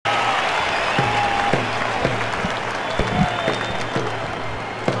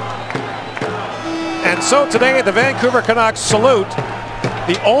so today, the Vancouver Canucks salute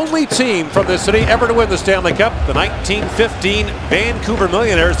the only team from this city ever to win the Stanley Cup, the 1915 Vancouver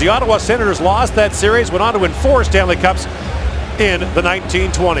Millionaires. The Ottawa Senators lost that series, went on to win 4 Stanley Cups in the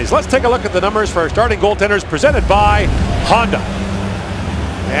 1920s. Let's take a look at the numbers for our starting goaltenders, presented by Honda.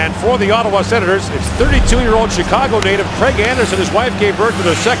 And for the Ottawa Senators, it's 32-year-old Chicago native Craig Anderson. His wife gave birth to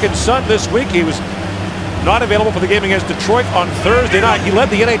their second son this week. He was not available for the game against Detroit on Thursday night. He led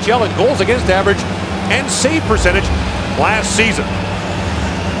the NHL in goals against average and save percentage last season.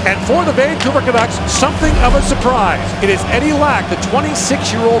 And for the Vancouver Canucks, something of a surprise. It is Eddie Lack, the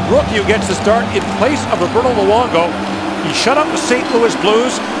 26-year-old rookie, who gets the start in place of Roberto Luongo. He shut out the St. Louis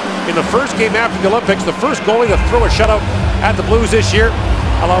Blues in the first game after the Olympics, the first goalie to throw a shutout at the Blues this year.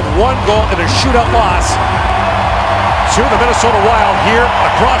 Allowed 1 goal in a shootout loss to the Minnesota Wild here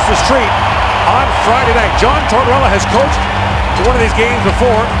across the street on Friday night. John Tortorella has coached to one of these games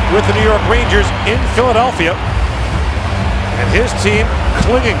before with the New York Rangers in Philadelphia. And his team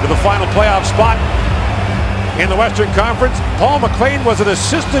clinging to the final playoff spot in the Western Conference. Paul McLean was an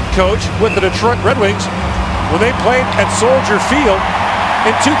assistant coach with the Detroit Red Wings when they played at Soldier Field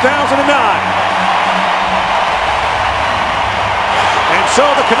in 2009. And so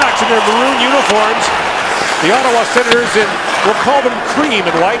the Canucks in their maroon uniforms, the Ottawa Senators in, we'll call them cream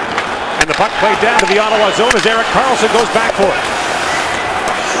and white, and the puck played down to the Ottawa zone as Erik Karlsson goes back for it.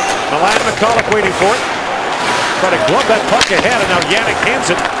 Milan McCulloch waiting for it. Try to glove that puck ahead, and now Jannik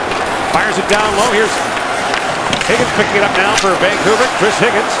Hansen fires it down low. Here's Higgins picking it up now for Vancouver. Chris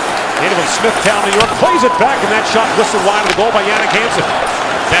Higgins, native of Smithtown, New York, plays it back, and that shot whistled wide of the goal by Jannik Hansen.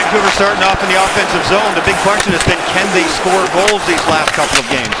 Vancouver starting off in the offensive zone. The big question has been, can they score goals these last couple of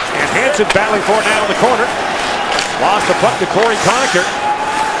games? And Hansen battling for it now in the corner. Lost the puck to Corey Conacher.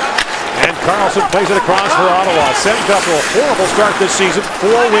 And Karlsson plays it across for Ottawa. Sens got to a horrible start this season.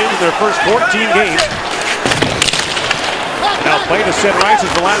 4 wins in their first 14 games. Now play to center ice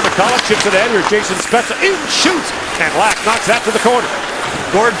as Milan McCulloch chips it in. Here's Jason Spezza in, shoots, and Lack knocks that to the corner.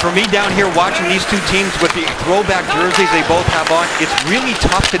 Gordon, for me down here watching these two teams with the throwback jerseys they both have on, it's really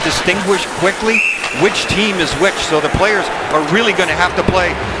tough to distinguish quickly which team is which. So the players are really going to have to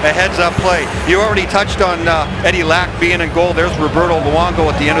play a heads-up play. You already touched on Eddie Lack being in goal. There's Roberto Luongo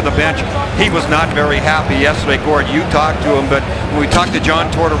at the end of the bench. He was not very happy yesterday, Gordon. You talked to him, but when we talked to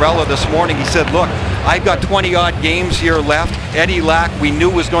John Tortorella this morning, he said, look, I've got 20-odd games here left. Eddie Lack, we knew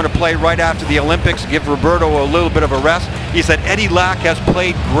was going to play right after the Olympics, give Roberto a little bit of a rest. He said, Eddie Lack has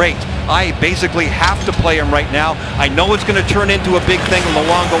played great. I basically have to play him right now. I know it's going to turn into a big thing, and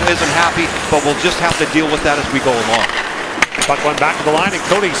Luongo isn't happy, but we'll just have to deal with that as we go along. Puck went back to the line, and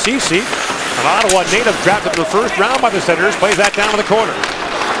Cody Ceci, an Ottawa native drafted in the first round by the Senators, plays that down to the corner.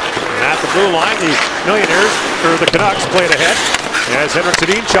 And at the blue line, the Millionaires, or the Canucks, play it ahead as Henrik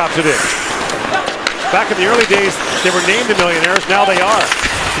Sedin chops it in. Back in the early days, they were named the Millionaires. Now they are.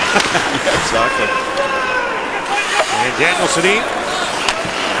 Yeah, exactly. And Daniel Sedin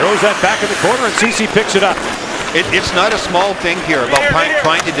throws that back in the corner, and Ceci picks it up. It's not a small thing here about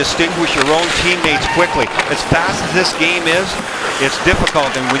trying to distinguish your own teammates quickly. As fast as this game is, it's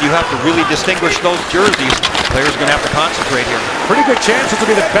difficult, and when you have to really distinguish those jerseys, players are going to have to concentrate here. Pretty good chance this will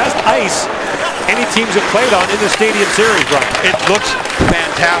be the best ice any teams have played on in the Stadium Series, Brian. It looks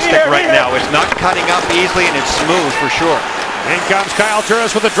fantastic right now. It's not cutting up easily, and it's smooth for sure. In comes Kyle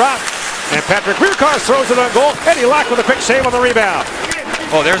Turris with a drop, and Patrick Weirkars throws it on goal. Eddie Lack with a quick save on the rebound.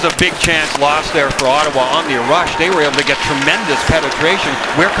 Oh, there's a big chance lost there for Ottawa on the rush. They were able to get tremendous penetration.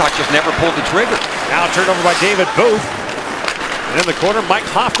 Weirkars just never pulled the trigger. Now turned over by David Booth. And in the corner, Mike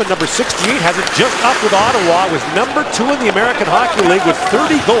Hoffman, number 68, has it just up with Ottawa, was number 2 in the American Hockey League with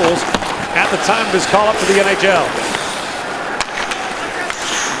 30 goals at the time of his call-up to the NHL.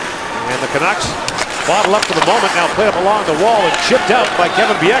 And the Canucks bottle up for the moment, now play up along the wall and chipped out by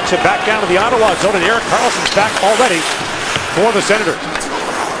Kevin Bieksa back down to the Ottawa zone, and Erik Karlsson's back already for the Senators.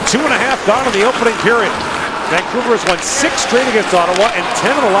 2.5 gone in the opening period. Vancouver has won 6 straight against Ottawa and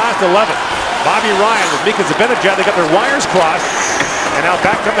 10 of the last 11. Bobby Ryan with Mika Zibanejad, they got their wires crossed. And now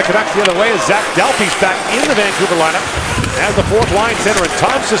back from the Canucks the other way as Zach Dalpe's back in the Vancouver lineup as the 4th line center, and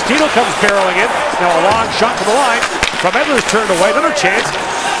Tom Sestino comes barreling in. Now a long shot from the line from Edler's turned away, another chance.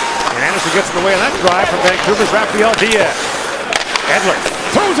 And Anderson gets in the way of that drive from Vancouver's Rafael Diaz. Edler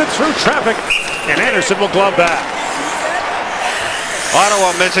throws it through traffic, and Anderson will glove back.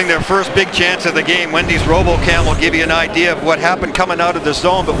 Ottawa missing their first big chance of the game. Wendy's RoboCam will give you an idea of what happened coming out of the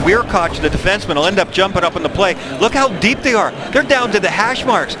zone, but Weirkoch, the defenseman, will end up jumping up in the play. Look how deep they are. They're down to the hash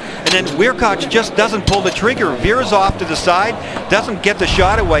marks, and then Weirkoch just doesn't pull the trigger, veers off to the side, doesn't get the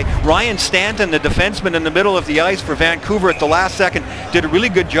shot away. Ryan Stanton, the defenseman in the middle of the ice for Vancouver at the last second, did a really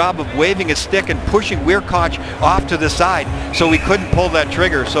good job of waving his stick and pushing Weirkoch off to the side, so he couldn't pull that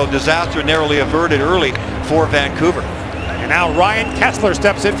trigger, so disaster narrowly averted early for Vancouver. And now Ryan Kessler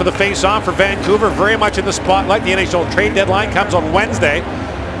steps in for the face-off for Vancouver, very much in the spotlight. The NHL trade deadline comes on Wednesday.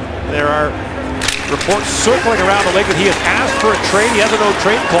 There are reports circling around the league that he has asked for a trade. He has a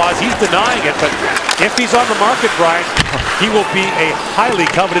no-trade clause. He's denying it, but if he's on the market, Brian, he will be a highly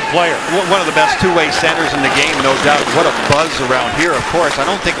coveted player. One of the best two-way centers in the game, no doubt. What a buzz around here, of course. I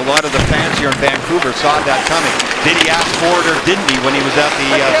don't think a lot of the fans here in Vancouver saw that coming. Did he ask for it or didn't he when he was at the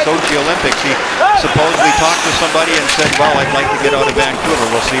Sochi Olympics? He supposedly talked to somebody and said, well, I'd like to get out of Vancouver.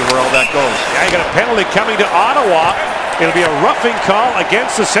 We'll see where all that goes. Yeah, you got a penalty coming to Ottawa. It'll be a roughing call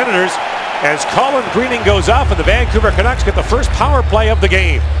against the Senators as Colin Greening goes off, and the Vancouver Canucks get the first power play of the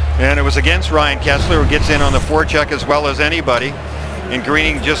game. And it was against Ryan Kessler, who gets in on the forecheck as well as anybody. And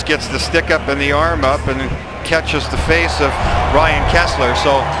Greening just gets the stick up and the arm up and catches the face of Ryan Kessler.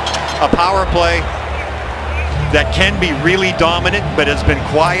 So a power play that can be really dominant, but has been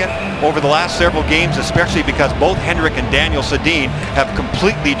quiet over the last several games, especially because both Henrik and Daniel Sedin have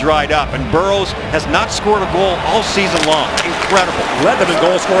completely dried up, and Burrows has not scored a goal all season long. Incredible. Led them in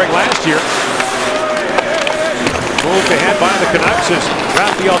goal scoring last year. Moved ahead by the Canucks as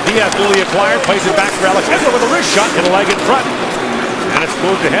Rafael Diaz, newly acquired, plays it back for Alexander with a wrist shot and a leg in front. And it's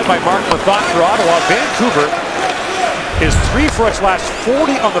moved ahead by Mar.02 for Ottawa. Vancouver is 3 for its last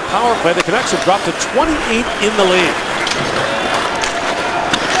 40 on the power play. The Canucks have dropped to 28 in the league.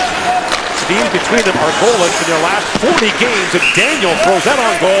 Teams between them are goalless in their last 40 games, and Daniel throws that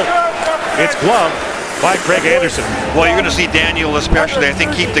on goal. It's gloved by Craig Anderson. Well, you're going to see Daniel especially, I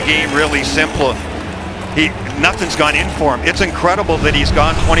think, keep the game really simple. Nothing's gone in for him. It's incredible that he's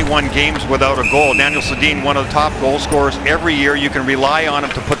gone 21 games without a goal. Daniel Sedin, one of the top goal scorers every year. You can rely on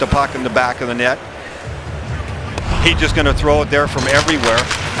him to put the puck in the back of the net. He's just going to throw it there from everywhere.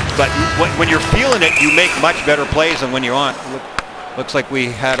 But when you're feeling it, you make much better plays than when you're on. Looks like we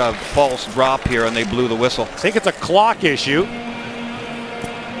had a false drop here and they blew the whistle. I think it's a clock issue.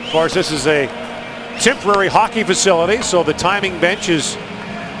 Of course, this is a temporary hockey facility, so the timing bench is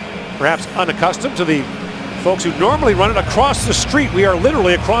perhaps unaccustomed to the folks who normally run it across the street. We are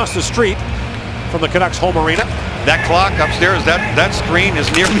literally across the street from the Canucks home arena. That clock upstairs, that screen is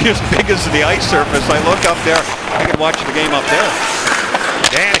nearly as big as the ice surface. I look up there, I can watch the game up there.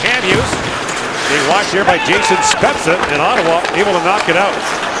 Dan Hamhuis being watched here by Jason Spezza, and Ottawa able to knock it out.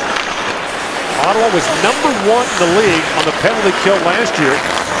 Ottawa was #1 in the league on the penalty kill last year.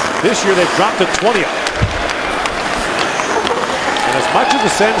 This year they've dropped to 20th. And as much as the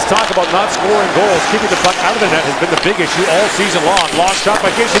Sens talk about not scoring goals, keeping the puck out of the net has been the big issue all season long. Long shot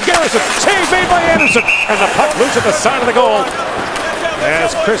by Jason Garrison. Save made by Anderson. And the puck loose at the side of the goal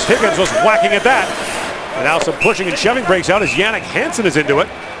as Chris Higgins was whacking at that. And now some pushing and shoving breaks out as Jannik Hansen is into it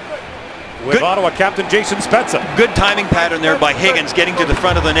with Ottawa captain Jason Spezza. Good timing pattern there by Higgins getting to the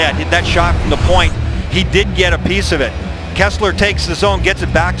front of the net. Hit that shot from the point. He did get a piece of it. Kessler takes the zone, gets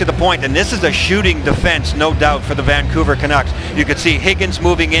it back to the point, and this is a shooting defense, no doubt, for the Vancouver Canucks. You could see Higgins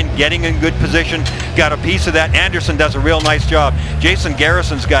moving in, getting in good position, got a piece of that. Anderson does a real nice job. Jason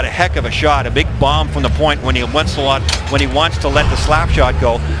Garrison's got a heck of a shot, a big bomb from the point when he wants to let the slap shot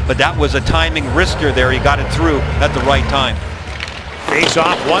go, but that was a timing wrister there. He got it through at the right time.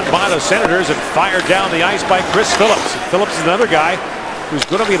 Face-off won by the Senators and fired down the ice by Chris Phillips. Phillips is another guy who's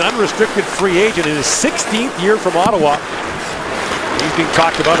going to be an unrestricted free agent in his 16th year from Ottawa. He's being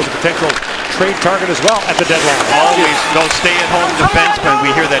talked about as a potential trade target as well at the deadline. Always those stay-at-home defensemen.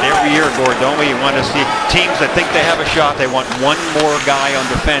 We hear that every year, Gord, don't we? You want to see teams that think they have a shot. They want one more guy on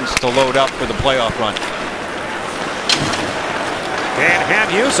defense to load up for the playoff run. And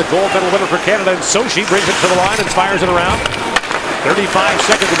Hamhuis, a gold medal winner for Canada in Sochi, brings it to the line and fires it around. 35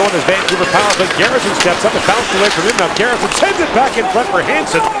 seconds to go in this Vancouver power play. Garrison steps up and bounced away from him. Now Garrison sends it back in front for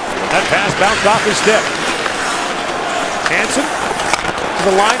Hansen. That pass bounced off his stick. Hansen to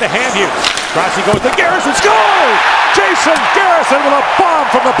the line to Hamhuis. Crossy goes to Garrison. Score! Jason Garrison with a bomb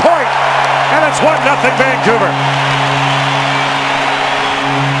from the point. And it's 1-0 Vancouver.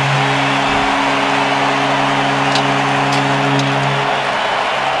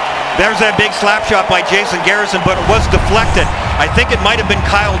 There's that big slap shot by Jason Garrison, but it was deflected. I think it might have been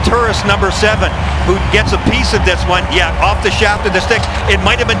Kyle Turris, number 7, who gets a piece of this one. Yeah, off the shaft of the sticks. It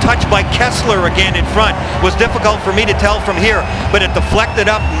might have been touched by Kessler again in front. It was difficult for me to tell from here, but it deflected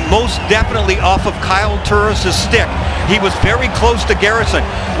up most definitely off of Kyle Turris' stick. He was very close to Garrison.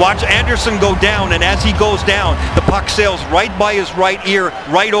 Watch Anderson go down, and as he goes down, the puck sails right by his right ear,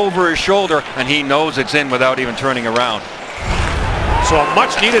 right over his shoulder, and he knows it's in without even turning around. So a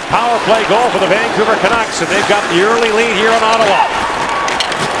much-needed power play goal for the Vancouver Canucks, and they've got the early lead here on Ottawa.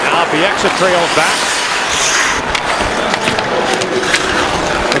 Now Bieksa trails back.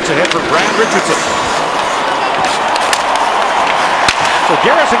 Looks ahead for Brad Richardson. So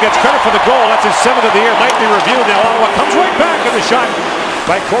Garrison gets credit for the goal. That's his 7th of the year. Might be reviewed now. Ottawa comes right back in the shot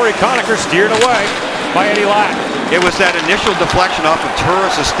by Corey Conacher, steered away by Eddie Lack. It was that initial deflection off of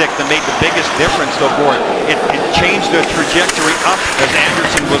Turris' stick that made the biggest difference, though, Gord. It changed the trajectory up as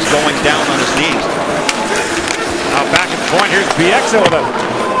Anderson was going down on his knees. Now back at the point. Here's Bieksa with a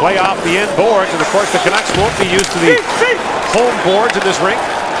play off the end boards, and of course the Canucks won't be used to the home boards in this rink.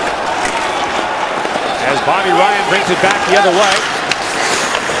 As Bobby Ryan brings it back the other way,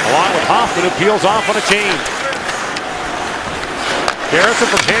 along with Hoffman, who peels off on a change. Garrison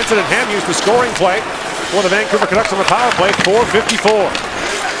from Hansen and Ham used the scoring play for the Vancouver Canucks on the power play, 4:54.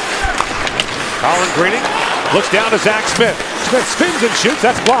 Colin Greening looks down to Zach Smith. Smith spins and shoots,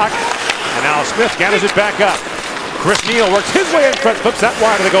 that's blocked. And now Smith gathers it back up. Chris Neal works his way in front, flips that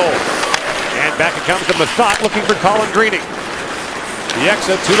wide to the goal. And back it comes to Mathot looking for Colin Greening. The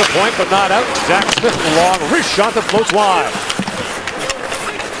exit to the point, but not out. Zach Smith with a long wrist shot that floats wide.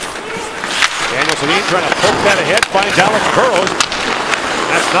 Daniel Sedin trying to poke that ahead, finds Alex Burrows.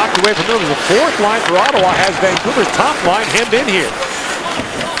 That's knocked away from him. The 4th line for Ottawa has Vancouver's top line hemmed in here.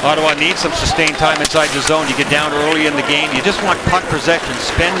 Ottawa needs some sustained time inside the zone. You get down early in the game. You just want puck possession.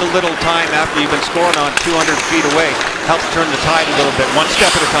 Spend a little time after you've been scoring on 200 feet away. Helps turn the tide a little bit, one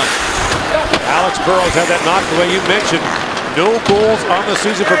step at a time. Alex Burrows had that knocked away you mentioned. No goals on the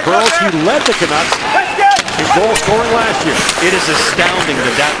season for Burrows. He led the Canucks in goal scoring last year. It is astounding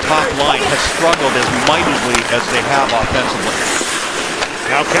that that top line has struggled as mightily as they have offensively.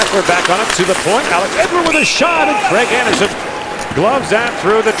 Now Kessler back on it to the point. Alex Edler with a shot, and Craig Anderson gloves that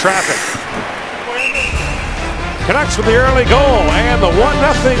through the traffic. Canucks with the early goal and the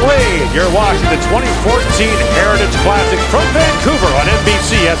 1-0 lead. You're watching the 2014 Heritage Classic from Vancouver on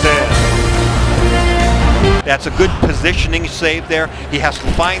NBCSN. That's a good positioning save there. He has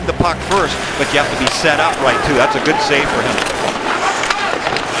to find the puck first, but you have to be set up right too. That's a good save for him.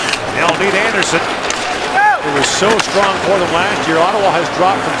 They'll need Anderson. It was so strong for them last year. Ottawa has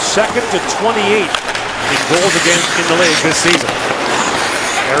dropped from 2nd to 28 in goals against in the league this season.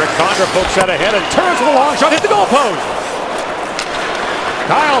 Eric Condra pokes that ahead, and Turris with a long shot hit the goal post.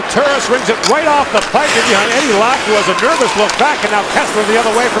 Kyle Turris rings it right off the pipe and behind Eddie Lack, who has a nervous look back, and now Kessler the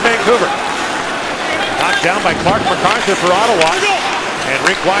other way for Vancouver. Knocked down by Clark MacArthur for Ottawa, and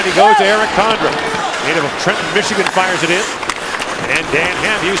rink wide he goes to Eric Condra. Native of Trenton, Michigan fires it in, and Dan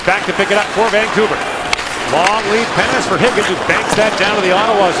Hamhuis back to pick it up for Vancouver. Long lead pass for Higgins, who banks that down to the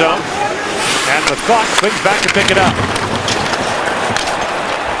Ottawa zone. And the thought swings back to pick it up.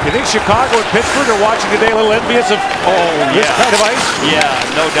 You think Chicago and Pittsburgh are watching today a little envious of this kind of ice? Yeah,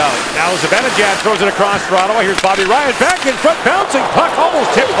 no doubt. Now Zibanejad throws it across for Ottawa. Here's Bobby Ryan back in front, bouncing puck,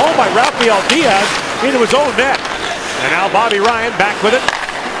 almost tipped home by Rafael Diaz into his own net. And now Bobby Ryan back with it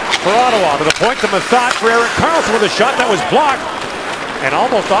for Ottawa. To the point to Mathot for Erik Karlsson with a shot that was blocked. And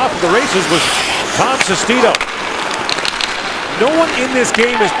almost off of the races was Tom Sestito. No one in this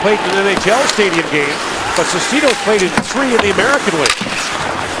game has played in an NHL stadium game, but Sestito's played in 3 in the American League.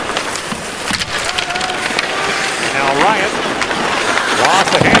 Now Ryan lost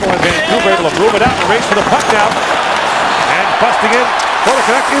the handle in Vancouver, able to move it out and race for the puck now. And busting in for the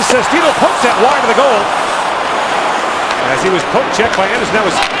Canucks is Sestito, pokes that wide to the goal. As he was poke checked by Anderson, that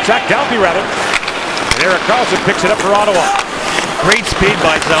was Zach Dalpe rather. And Erik Karlsson picks it up for Ottawa. Great speed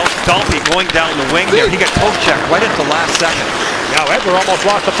by Dalpe going down the wing there. He got poke checked right at the last second. Now Edler almost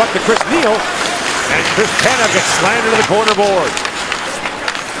lost the puck to Chris Neal. And Chris Tanev gets slammed into the corner board.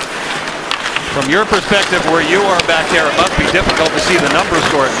 From your perspective where you are back there, it must be difficult to see the numbers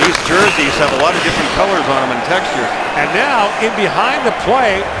for it. These jerseys have a lot of different colors on them and texture. And now, in behind the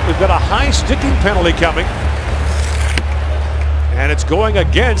play, we've got a high sticking penalty coming. And it's going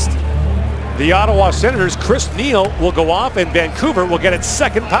against the Ottawa Senators. Chris Neal will go off, and Vancouver will get its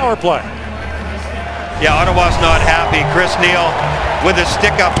 2nd power play. Yeah, Ottawa's not happy. Chris Neal with his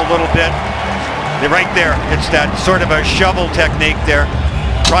stick up a little bit. Right there, it's that sort of a shovel technique there.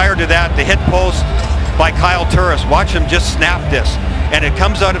 Prior to that, the hit post by Kyle Turris. Watch him just snap this. and it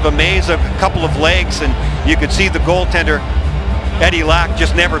comes out of a maze of a couple of legs, and you could see the goaltender Eddie Lack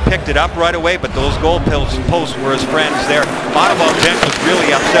just never picked it up right away, but those goal posts were his friends there. Ottawa bench was really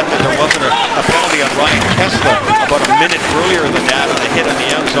upset that there wasn't a penalty on Ryan Kessler about a minute earlier than that on a hit on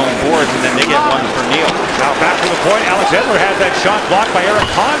the end zone boards, and then they get one for Neal. Now back to the point. Alex Edler had that shot blocked by Eric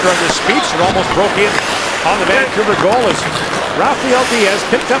Condra on the speech that almost broke in on the Vancouver goal as Rafael Diaz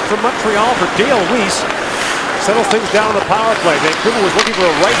picked up from Montreal for Dale Weiss. Settles things down on the power play. Vancouver was looking for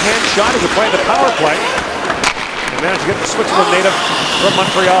a right-hand shot as they played the power play. Managed to get the Switzerland native from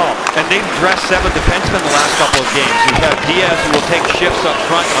Montreal. And they've dressed 7 defensemen the last couple of games. You have Diaz who will take shifts up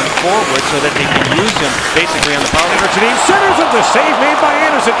front on forward so that they can use him basically on the power. Anderson centers of the save made by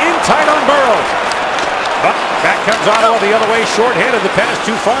Anderson in tight on Burrows. But back comes Ottawa the other way, short-handed. The pass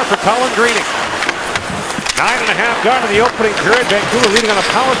too far for Colin Greening. 9.5 gone in the opening period. Vancouver leading on a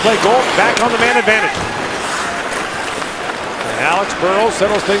power play goal. Back on the man advantage. Alex Burrows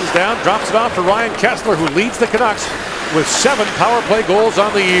settles things down, drops it off for Ryan Kessler, who leads the Canucks with 7 power play goals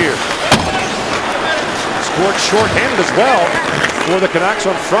on the year. Scored short-handed as well for the Canucks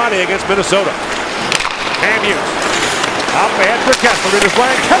on Friday against Minnesota. Hughes out ahead for Kessler. It is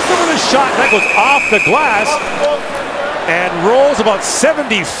Ryan Kessler with a shot that goes off the glass and rolls about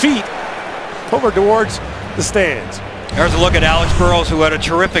 70 feet over towards the stands. There's a look at Alex Burrows, who had a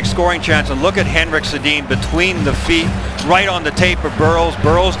terrific scoring chance, and look at Henrik Sedin between the feet, right on the tape of Burrows.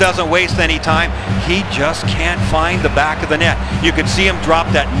 Burrows doesn't waste any time. He just can't find the back of the net. You could see him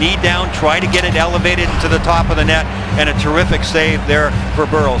drop that knee down, try to get it elevated to the top of the net, and a terrific save there for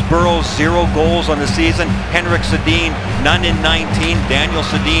Burrows. Burrows 0 goals on the season. Henrik Sedin none in 19. Daniel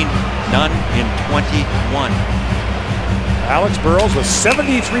Sedin none in 21. Alex Burrows with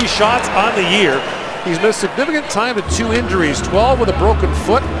 73 shots on the year. He's missed significant time with 2 injuries, 12 with a broken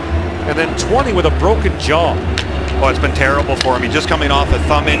foot and then 20 with a broken jaw. Well, it's been terrible for him. He's just coming off a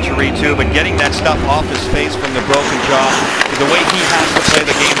thumb injury too, but getting that stuff off his face from the broken jaw, the way he has to play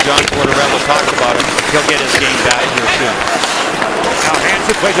the game, John Tortorella talked about it, he'll get his game back here soon. Now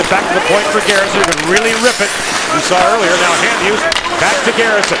Hansen plays it back to the point for Garrison, who can really rip it. We saw earlier, now Hughes back to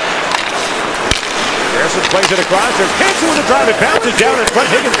Garrison. Garrison plays it across. There's Hansen with a drive. It bounces down in front.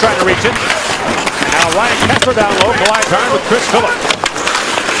 Higgins trying to reach it. Now Ryan Kessler down low. Collides hard with Chris Phillips.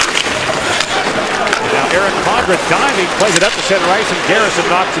 Now Eric Condra diving. Plays it up to center ice, and Garrison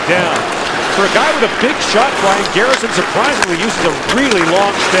knocks it down. For a guy with a big shot, Ryan Garrison surprisingly uses a really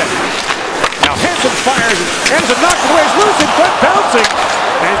long stick. Now Hansen fires. And Anderson knocks it away. It's loose in front, bouncing.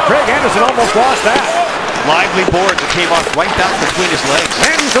 And Craig Anderson almost lost that. Lively boards that came off right back between his legs.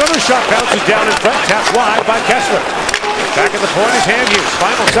 Hughes, another shot bounces down in front, tapped wide by Kessler. Back at the point is Hughes.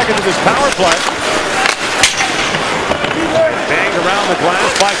 Final second of his power play. Banged around the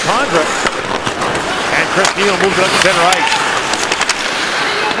glass by Condra. And Chris Neal moves it up to center ice.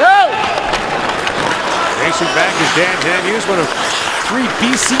 Racing back is Dan Hughes, one of 3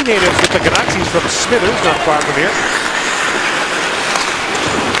 BC natives with the Canucks. He's from Smithers, not far from here.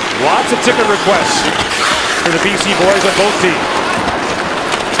 Lots of ticket requests for the BC boys on both teams.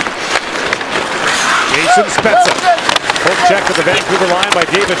 Jason Spezza. Hook check at the Vancouver line by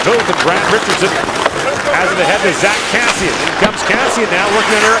David Booth, and Brad Richardson has it ahead to Zach Kassian. In comes Kassian now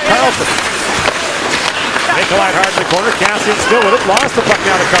working on Erik Karlsson. Nikolai hard in the corner. Kassian still with it. Lost the puck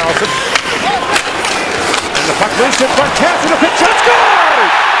now to Karlsson. And the puck loose in front. Kassian, a pitch shot, scored!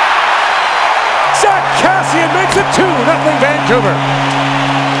 Zach Kassian makes it 2-0 Vancouver.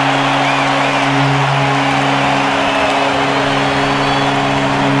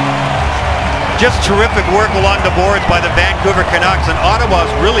 Just terrific work along the boards by the Vancouver Canucks, and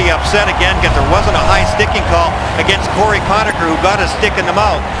Ottawa's really upset again because there wasn't a high sticking call against Corey Conacher, who got a stick in the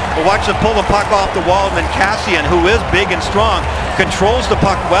mouth. But watch him pull the puck off the wall, and then Kassian, who is big and strong, controls the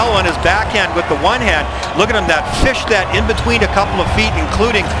puck well on his backhand with the one hand. Look at him, that fish that in between a couple of feet,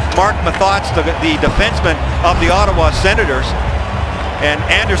 including Mark Mathotz, the defenseman of the Ottawa Senators. And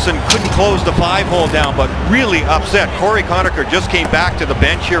Anderson couldn't close the 5-hole down, but really upset. Corey Conacher just came back to the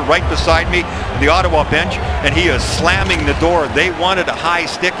bench here right beside me, the Ottawa bench, and he is slamming the door. They wanted a high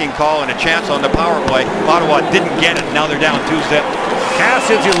sticking call and a chance on the power play. Ottawa didn't get it. Now they're down 2-0.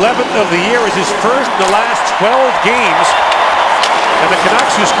 Kassian's 11th of the year is his first in the last 12 games. And the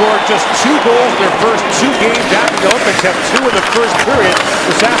Canucks, who scored just 2 goals in their first 2 games after the Olympics, have 2 in the first period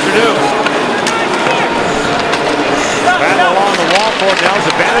this afternoon. Battle along the wall for it now is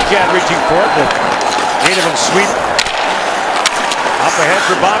Zibanejad reaching for it, the native of Sweden. Up ahead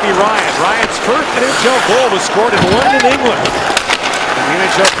for Bobby Ryan. Ryan's first NHL goal was scored in London, England, in the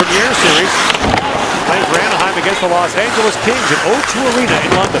NHL Premier Series. Playing for Anaheim against the Los Angeles Kings at O2 Arena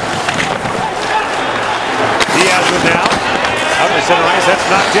in London. Diaz with now. Out to center ice, that's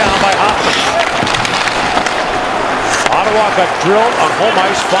knocked down by Hoffman. Ottawa got drilled on home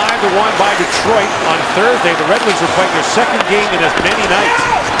ice 5-1 by Detroit on Thursday. The Red Wings were playing their second game in as many nights.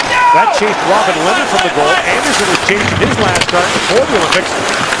 That chased Robin Leonard from the goal. Anderson was chasing his last start before the Olympics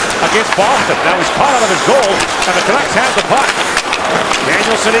against Boston. Now he's caught out of his goal, and the Canucks have the puck.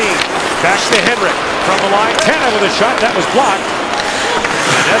 Daniel Sedin back to Henrik from the line. Tana with a shot that was blocked.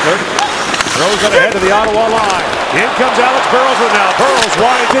 And Edler throws it ahead to the Ottawa line. In comes Alex Burrows now. Burrows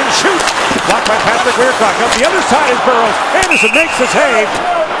wide in, shoots. Blocked by Patrick Learcock. Up the other side is Burrows. Anderson makes the save.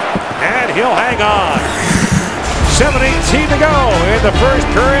 And he'll hang on. 7:18 to go in the first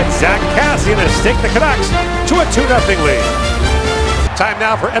period. Zach Kassian has taken the Canucks to a 2-0 lead. Time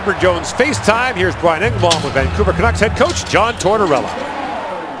now for Edward Jones FaceTime. Here's Brian Engblom with Vancouver Canucks head coach John Tortorella.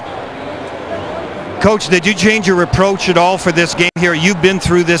 Coach, did you change your approach at all for this game here? You've been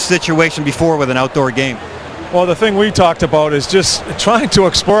through this situation before with an outdoor game. Well, the thing we talked about is just trying to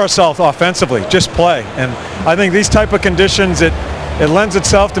explore ourselves offensively, just play. And I think these type of conditions, it lends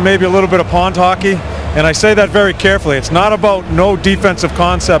itself to maybe a little bit of pond hockey. And I say that very carefully. It's not about no defensive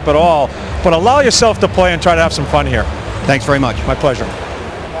concept at all, but allow yourself to play and try to have some fun here. Thanks very much. My pleasure.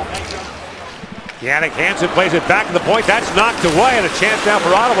 Yannick Hansen plays it back to the point. That's knocked away, and a chance now for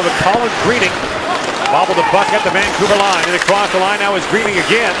Ottawa with Colin Greening. Bobbled the puck at the Vancouver line, and across the line now is Greening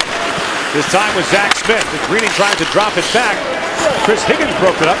again. This time with Zach Smith. And Greening trying to drop it back. Chris Higgins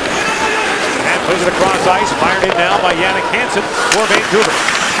broke it up. And plays it across ice. Fired in now by Yannick Hansen for Vancouver.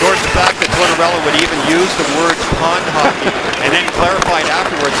 George, the fact that Tortorella would even use the words pond hockey and then clarified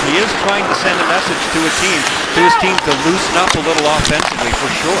afterwards, he is trying to send a message to his team to loosen up a little offensively for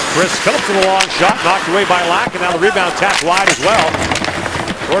sure. Chris Phillips with a long shot, knocked away by Lack, and now the rebound tapped wide as well.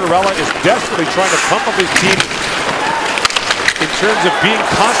 Tortorella is desperately trying to pump up his team in terms of being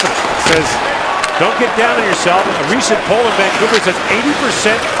confident. Says, don't get down on yourself. A recent poll in Vancouver says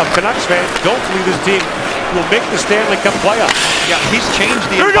 80% of Canucks fans don't believe this team will make the Stanley Cup playoffs. Yeah, he's changed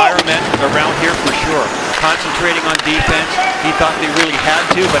the environment around here for sure. Concentrating on defense, he thought they really had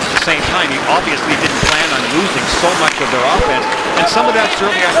to, but at the same time, he obviously didn't plan on losing so much of their offense. And some of that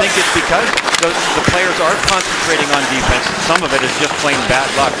certainly, I think, is because the players are concentrating on defense. Some of it is just plain bad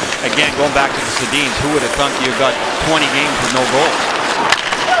luck. Again, going back to the Sedins, who would have thunk you got 20 games with no goals?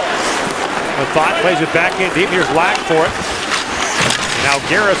 The Thought plays it back in deep. Here's Lack for it. Now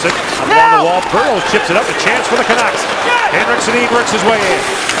Garrison along the wall. Burrows chips it up. A chance for the Canucks. Henrik Sedin works his way in.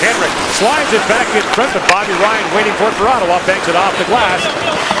 Henrik slides it back in front, but Bobby Ryan waiting for it for Ottawa. Banks it off the glass.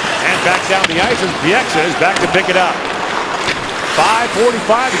 And back down the ice as Bieksa is back to pick it up.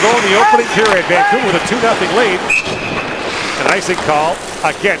 5:45 to go in the opening period. Vancouver with a 2-0 lead. An icing call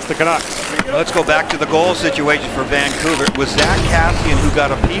against the Canucks. Let's go back to the goal situation for Vancouver. It was Zach Kassian who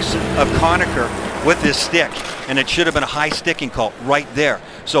got a piece of Conacher with his stick, and it should have been a high sticking call right there.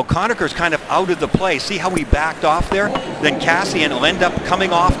 So Conacher's kind of out of the play. See how he backed off there? Then Kassian will end up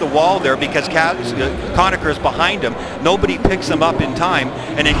coming off the wall there because Conacher is behind him. Nobody picks him up in time,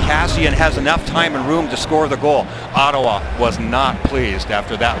 and then Kassian has enough time and room to score the goal. Ottawa was not pleased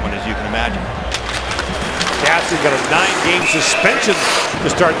after that one, as you can imagine. Kassian got a 9-game suspension to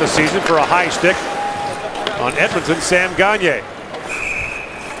start the season for a high stick on Edmonton Sam Gagner.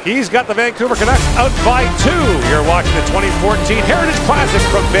 He's got the Vancouver Canucks out by 2. You're watching the 2014 Heritage Classic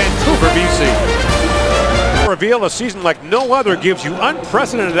from Vancouver, BC. Reveal a season like no other gives you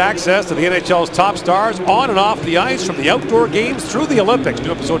unprecedented access to the NHL's top stars on and off the ice, from the outdoor games through the Olympics.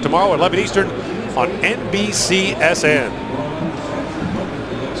 New episode tomorrow at 11 Eastern on NBCSN.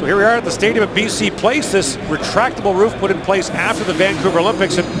 So here we are at the stadium at BC Place. This retractable roof put in place after the Vancouver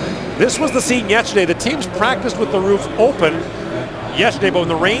Olympics. And this was the scene yesterday. The teams practiced with the roof open yesterday, but when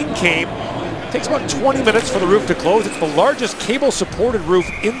the rain came, it takes about 20 minutes for the roof to close. It's the largest cable-supported roof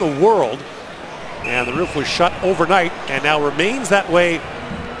in the world. And the roof was shut overnight and now remains that way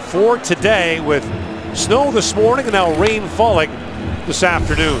for today, with snow this morning and now rain falling this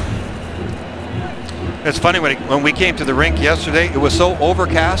afternoon. It's funny, when we came to the rink yesterday, it was so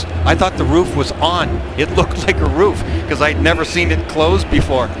overcast, I thought the roof was on. It looked like a roof because I'd never seen it closed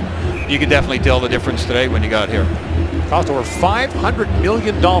before. You could definitely tell the difference today when you got here. It cost over $500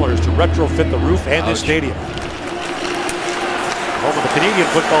 million to retrofit the roof and the stadium. Home of the Canadian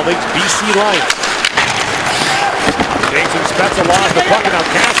Football League's BC Lions. Jason Spezza lost the puck, and now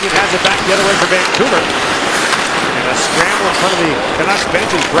Kassian has it back the other way for Vancouver. And a scramble in front of the Canucks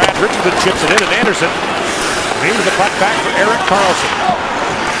bench as Brad Richardson chips it in, and Anderson leaves the puck back for Erik Karlsson.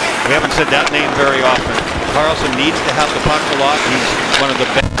 We haven't said that name very often. Karlsson needs to have the puck a lot. He's one of the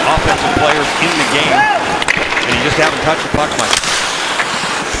best offensive players in the game, and he just haven't touched the puck much.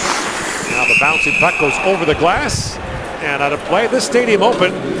 Now the bouncing puck goes over the glass, and out of play. This stadium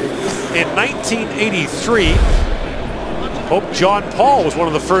opened in 1983. Pope John Paul was one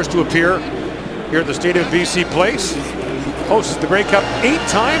of the first to appear here at the Stadium of BC Place. Hosts the Grey Cup 8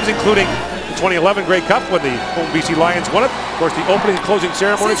 times, including the 2011 Grey Cup when the home BC Lions won it. Of course, the opening and closing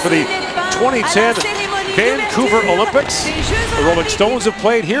ceremonies for the 2010 Vancouver Olympics. The Rolling Stones have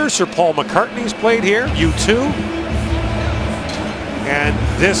played here. Sir Paul McCartney's played here. U2. And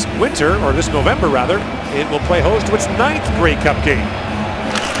this winter, or this November rather, it will play host to its 9th Grey Cup game.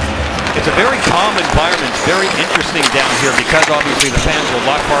 It's a very calm environment, very interesting down here because obviously the fans are a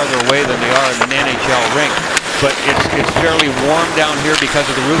lot farther away than they are in the NHL rink. But it's fairly warm down here because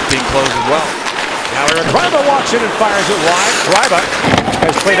of the roof being closed as well. Now Eric Greiba walks in and fires it wide. Greiba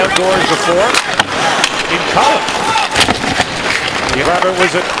has played outdoors before in college. Greiba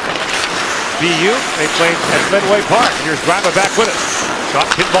was at BU. They played at Fenway Park. Here's Greiba back with it. Shot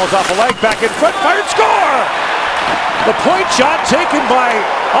pinballs off a leg, back in front, fired, score! The point shot taken by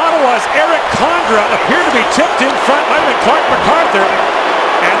Ottawa's Eric Condra appeared to be tipped in front, might have been Clark MacArthur,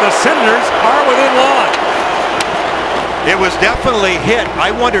 and the Senators are within line. It was definitely hit.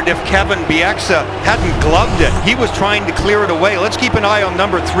 I wondered if Kevin Bieksa hadn't gloved it. He was trying to clear it away. Let's keep an eye on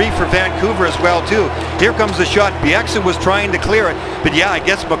number 3 for Vancouver as well too. Here comes the shot. Bieksa was trying to clear it, but yeah, I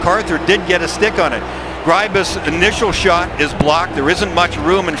guess MacArthur did get a stick on it. Greiba's initial shot is blocked. There isn't much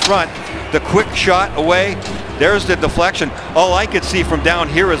room in front. The quick shot away, there's the deflection. All I could see from down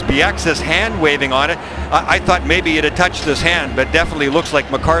here is Bieksa's hand waving on it. I thought maybe it had touched his hand, but definitely looks like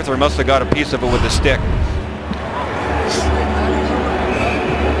MacArthur must have got a piece of it with a stick.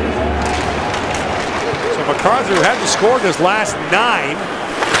 So MacArthur, who hadn't scored his last 9,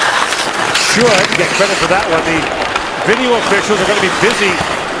 should get credit for that one. The video officials are going to be busy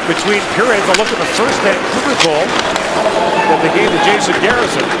between periods. I'll look at the first Vancouver goal that they gave to Jason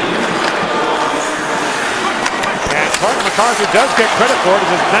Garrison. And Clark MacArthur does get credit for it.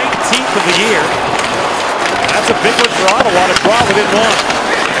 It's his 19th of the year. And that's a big one for Ottawa to draw within one.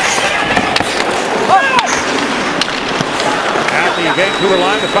 At the Vancouver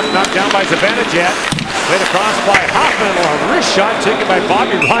line, the puck knocked down by Zibanejad. Played across by Hoffman. A wrist shot taken by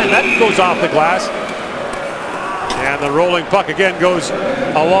Bobby Ryan. That goes off the glass. And the rolling puck again goes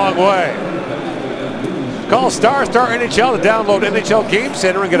a long way. Call Star NHL to download NHL Game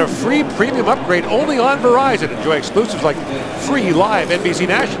Center and get a free premium upgrade only on Verizon. Enjoy exclusives like free live NBC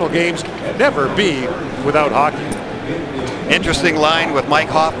national games. Never be without hockey. Interesting line with Mike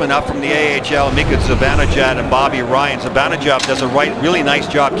Hoffman up from the AHL, Mika Zibanejad and Bobby Ryan. Zibanejad does a really nice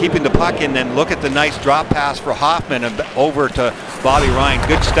job keeping the puck in, and look at the nice drop pass for Hoffman and over to Bobby Ryan.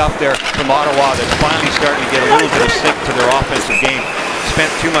 Good stuff there from Ottawa that's finally starting to get a little bit of sync to their offensive game.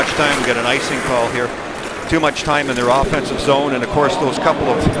 Spent too much time, we got an icing call here, too much time in their offensive zone, and of course those couple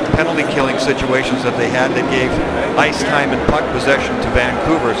of penalty killing situations that they had that gave ice time and puck possession to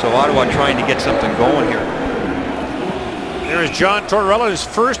Vancouver. So Ottawa trying to get something going here. There is John Tortorella, his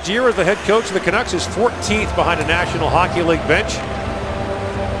first year as the head coach of the Canucks, his 14th behind a National Hockey League bench.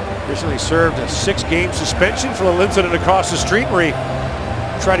 Recently served a 6-game suspension for the incident across the street where he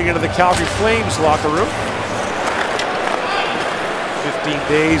tried to get into the Calgary Flames locker room. 15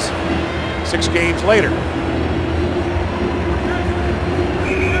 days, 6 games later.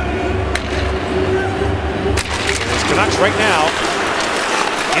 It's Canucks right now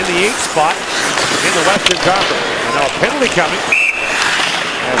in the 8th spot in the Western Conference. And now a penalty coming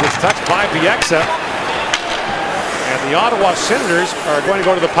as it's touched by Bieksa. And the Ottawa Senators are going to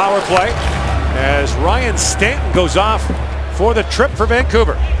go to the power play as Ryan Stanton goes off for the trip for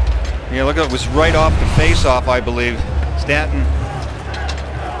Vancouver. Yeah, look, it was right off the face-off, I believe. Stanton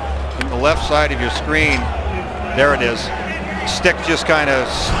from the left side of your screen. There it is. Stick just kind of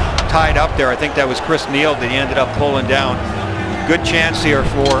tied up there. I think that was Chris Neal that he ended up pulling down. Good chance here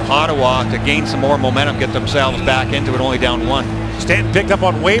for Ottawa to gain some more momentum, get themselves back into it, only down 1. Stanton picked up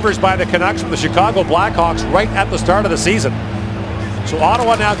on waivers by the Canucks from the Chicago Blackhawks right at the start of the season. So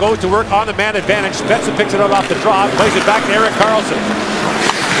Ottawa now goes to work on the man advantage. Spezza picks it out off the draw, plays it back to Erik Karlsson.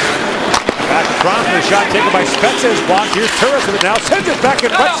 Back across the shot taken by Spezza is blocked. Here's Turris with it now, sends it back in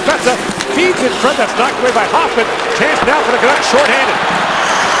front. Spezza feeds in front, that's knocked away by Hoffman. Chance now for the Canucks, shorthanded.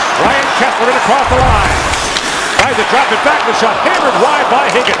 Ryan Kessler in across the line. Tries to drop it back, the shot hammered wide by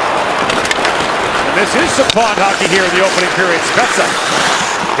Higgins. And this is some pond hockey here in the opening period. Spezza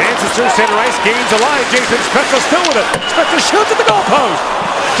dances through center ice, gains a line. Jason Spezza still with it. Spezza shoots at the goalpost.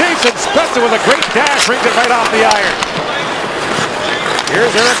 Jason Spezza with a great dash, rings it right off the iron.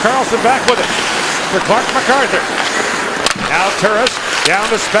 Here's Erik Karlsson back with it for Clark MacArthur. Now Turris down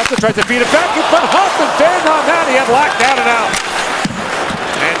to Spezza, tries to feed it back in front. Hoffman fanned on that, he had locked down and out.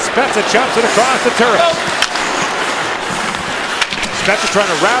 And Spezza chumps it across to Turris. Spencer trying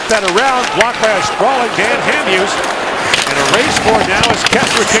to wrap that around, blocked by a sprawling Dan Hamhuis. And a race for it now as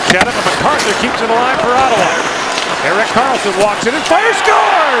Kessler kicks at it, but MacArthur keeps it alive for Ottawa. Erik Karlsson walks in and fires,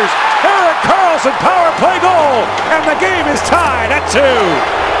 scores! Erik Karlsson power play goal, and the game is tied at 2.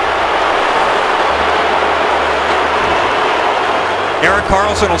 Erik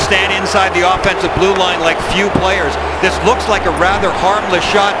Karlsson will stand inside the offensive blue line like few players. This looks like a rather harmless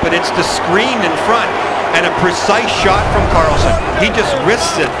shot, but it's the screen in front and a precise shot from Karlsson. He just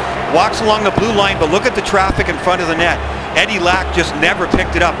risks it, walks along the blue line, but look at the traffic in front of the net. Eddie Lack just never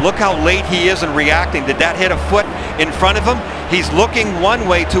picked it up. Look how late he is in reacting. Did that hit a foot in front of him? He's looking one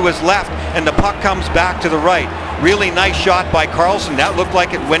way to his left, and the puck comes back to the right. Really nice shot by Karlsson. That looked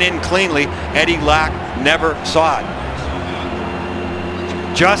like it went in cleanly. Eddie Lack never saw it.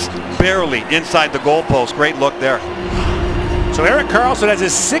 Just barely inside the goalpost. Great look there. So Erik Karlsson has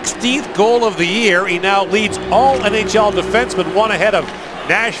his 16th goal of the year. He now leads all NHL defensemen, one ahead of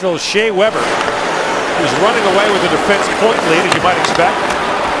Nashville's Shea Weber, who's running away with a defense point lead, as you might expect.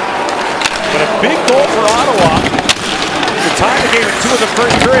 But a big goal for Ottawa to tie the game at 2 in the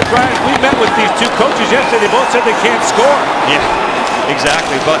first period. Brian, we met with these two coaches yesterday. They both said they can't score. Yeah,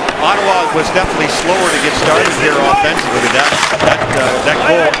 exactly. But Ottawa was definitely slower to get started here offensively. That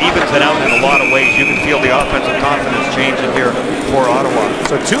goal evens it out in a lot of ways. You can feel the offensive confidence changing here for Ottawa.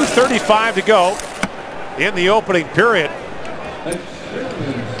 So 2:35 to go in the opening period.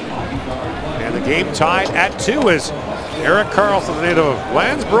 And the game tied at 2 as Erik Karlsson, the native of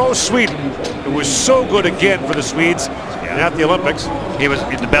Landsbro, Sweden, who was so good again for the Swedes at the Olympics. He was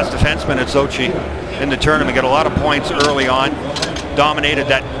the best defenseman at Sochi in the tournament. Got a lot of points early on. Dominated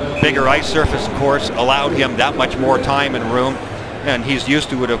that bigger ice surface, of course, allowed him that much more time and room. And he's used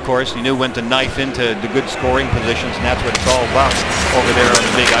to it, of course. He knew when to knife into the good scoring positions, and that's what it's all about over there on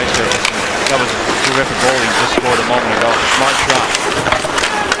the big ice surface. That was a terrific goal he just scored a moment ago. Smart shot.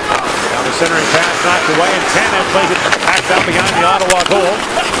 Now the centering pass knocked away, and Tanev plays it back down behind the Ottawa goal.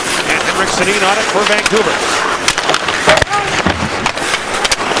 And Henrik Sedin on it for Vancouver.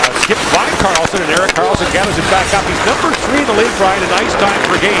 Skipped by Karlsson, and Erik Karlsson gathers it back up. He's number 3 in the league, Brian, in ice time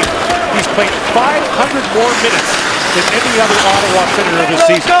per game. He's played 500 more minutes than any other Ottawa Senator this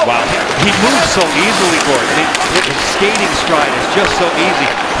season. Wow, he moves so easily, Gordon. His skating stride is just so easy.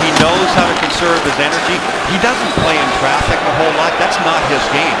 He knows how to conserve his energy. He doesn't play in traffic a whole lot. That's not his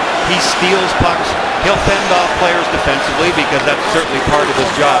game. He steals pucks. He'll fend off players defensively because that's certainly part of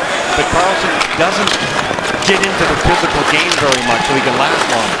his job. But Karlsson doesn't get into the physical game very much, so he can last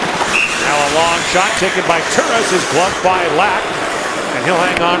long. Now a long shot taken by Turris is gloved by Lack, and he'll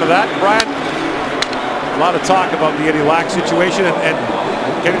hang on to that. Brian, a lot of talk about the Eddie Lack situation and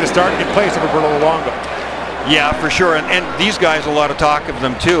getting the start in place of Roberto Luongo. Yeah, for sure, and these guys, a lot of talk of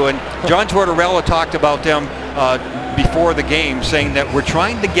them too. And John Tortorella talked about them before the game, saying that we're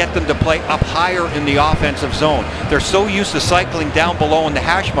trying to get them to play up higher in the offensive zone. They're so used to cycling down below in the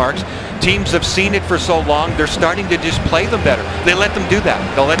hash marks. Teams have seen it for so long, they're starting to just play them better. They let them do that.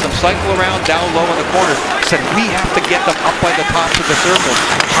 They'll let them cycle around down low in the corners. Said we have to get them up by the tops of the circles,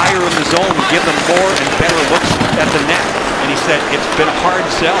 higher in the zone, give them more and better looks at the net. And he said it's been a hard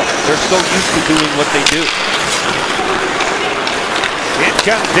sell. They're so used to doing what they do. In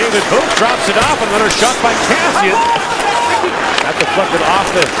comes David Booth, drops it off, another shot by Cassian. That deflected off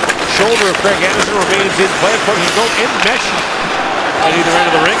the shoulder of Craig Anderson, remains in play. He's no in mesh at either end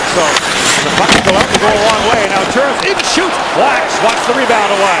of the rink, so the puck will go out and go a long way. Now Turris in shoots, Black swats the rebound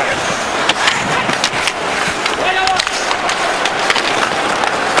away.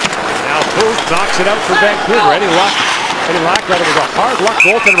 Now Booth knocks it out for Vancouver. Eddie Lack was a hard luck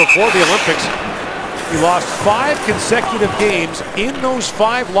goaltender before the Olympics. He lost 5 consecutive games. In those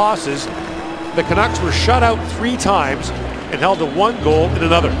 5 losses, the Canucks were shut out 3 times and held to 1 goal in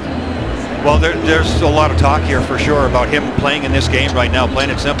another. Well, there's a lot of talk here for sure about him playing in this game right now, plain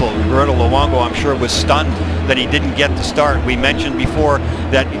and simple. Roberto Luongo, I'm sure, was stunned that he didn't get the start. We mentioned before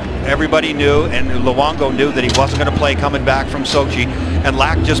that everybody knew, and Luongo knew, that he wasn't going to play coming back from Sochi. And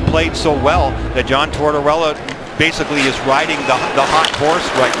Lack just played so well that John Tortorella basically is riding the hot horse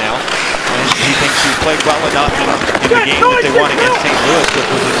right now. And he thinks he played well enough in the game that they won against St. Louis. It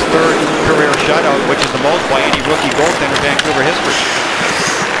was his 3rd career shutout, which is the most by any rookie goaltender in Vancouver history.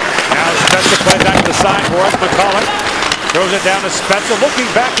 Now Spencer plays out to the side for us. McCullough throws it down to Spencer, looking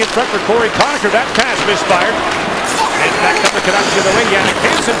back in front for Corey Conacher. That pass misfired. And back up the Canucks the other way. Jannik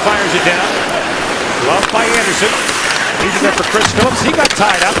Hansen fires it down. Loved by Anderson. He's in there for Chris Phillips. He got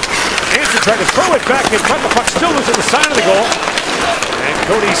tied up. Hansen tried to throw it back in front. The puck still was at the side of the goal. And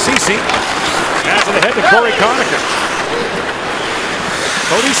Cody Ceci has it ahead to Corey Conacher.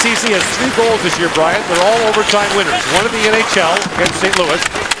 Cody Ceci has 3 goals this year, Brian. They're all overtime winners. 1 in the NHL against St. Louis,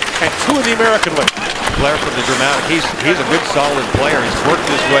 and 2 in the American League. Player for the Dramatic. He's a good, solid player. He's worked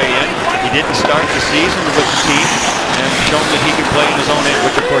his way in. He didn't start the season with the team and shown that he can play in his own end,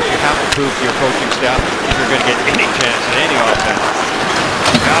 which of course you have to prove to your coaching staff if you're going to get any chance in any offense.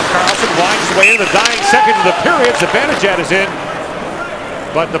 Now Carlson winds his way in the dying second of the period. Zibanejad is in,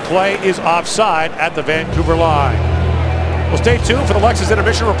 but the play is offside at the Vancouver line. Well, stay tuned for the Lexus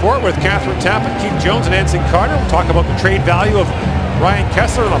Intermission Report with Catherine Tappan, Keith Jones, and Anson Carter. We'll talk about the trade value of Ryan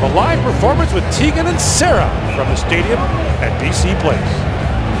Kessler and have a live performance with Tegan and Sarah from the stadium at BC Place.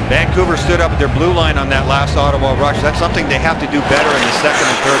 Vancouver stood up at their blue line on that last Ottawa rush. That's something they have to do better in the second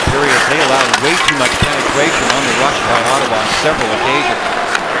and third periods. They allowed way too much penetration on the rush by Ottawa on several occasions.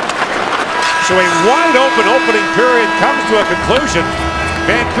 So a wide open opening period comes to a conclusion.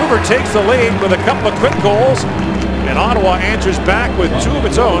 Vancouver takes the lead with a couple of quick goals, and Ottawa answers back with 2 of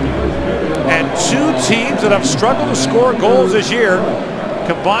its own. And 2 teams that have struggled to score goals this year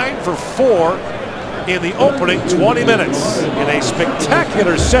combined for 4 in the opening 20 minutes in a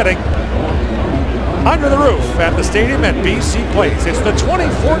spectacular setting under the roof at the stadium at BC Place. It's the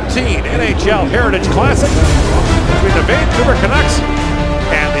 2014 NHL Heritage Classic between the Vancouver Canucks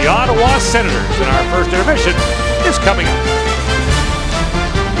and the Ottawa Senators, and our first intermission is coming up.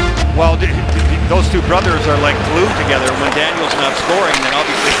 Well, those 2 brothers are like glued together. When Daniel's not scoring, then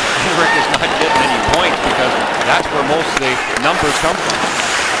obviously Henrik is not getting any points because that's where most of the numbers come from.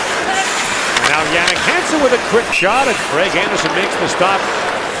 Now Jannik Hansen with a quick shot, and Craig Anderson makes the stop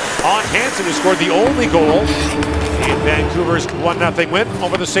on Hansen, who scored the only goal in Vancouver's 1-0 win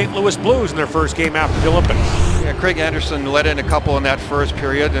over the St. Louis Blues in their first game after the Olympics. Yeah, Craig Anderson let in a couple in that first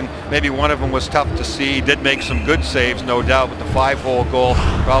period, and maybe one of them was tough to see. He did make some good saves, no doubt, but the 5-hole goal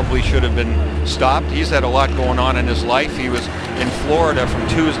probably should have been stopped. He's had a lot going on in his life. He was in Florida from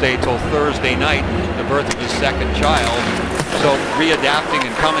Tuesday till Thursday night, the birth of his 2nd child. So readapting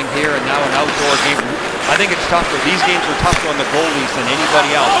and coming here, and now an outdoor game. I think it's tougher. These games are tougher on the goalies than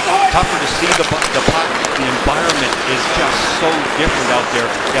anybody else. Tougher to see the puck. The environment is just so different out there.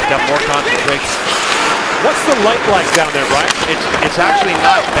 You have to have more concentration. What's the light like down there, Brian? It's actually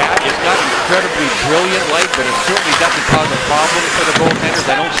not bad. It's not incredibly brilliant light, but it certainly doesn't cause a problem for the goaltenders.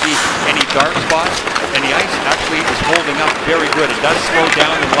 I don't see any dark spots, and the ice actually is holding up very good. It does slow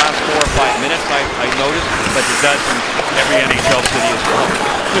down in the last 4 or 5 minutes, I noticed, but it does in every NHL city as well.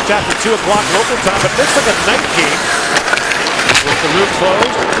 Just after 2 o'clock local time, but this is a night game with the roof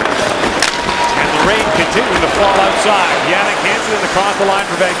closed and the rain continuing to fall outside. Jannik Hansen across the line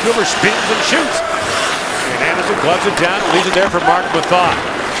for Vancouver, spins and shoots. And Anderson gloves it down and leaves it there for Mar.02.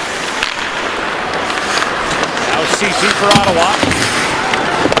 Now Ceci for Ottawa.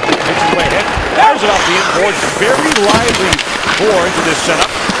 Pitches way ahead. Fires it off the inboards. Very lively boards in this setup.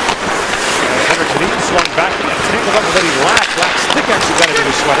 Henrik Sedin swung back and tangled up with Eddie Lack. Lack's stick actually got into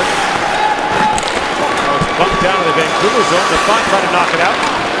his sweater. Now it's bumped down to the Vancouver zone. The Font trying to knock it out.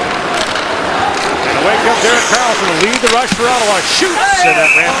 And away comes Erik Karlsson to lead the rush for Ottawa. Shoots! And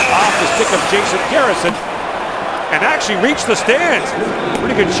that ran off the stick of Jason Garrison and actually reached the stands.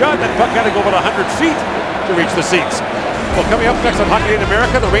 Pretty good shot. That puck had to go about 100 feet to reach the seats. Well, coming up next on Hockey Night in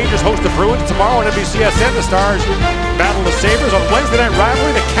America, the Rangers host the Bruins tomorrow on NBCSN. The Stars battle the Sabres on Wednesday night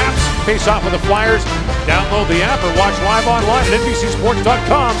rivalry. The Caps face off with the Flyers. Download the app or watch live online at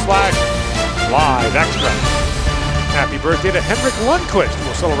NBCSports.com/live extra. Happy birthday to Henrik Lundqvist, who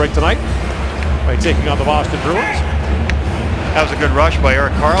will celebrate tonight by taking on the Boston Bruins. That was a good rush by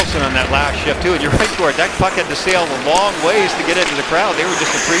Erik Karlsson on that last shift, too. And you're right, Gord. That puck had to sail a long ways to get into the crowd. They were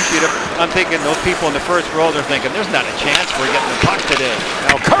just appreciative. I'm thinking those people in the first row, they're thinking, there's not a chance we're getting the puck today.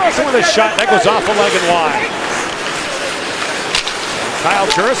 Now Karlsson with a shot. That goes off a leg and wide.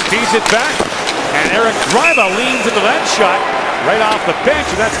 Kyle Turris feeds it back. And Eric Gryba leans into that shot right off the bench.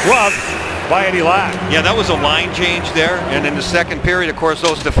 And that's gloved by Eddie Lack. Yeah, that was a line change there, and in the second period, of course,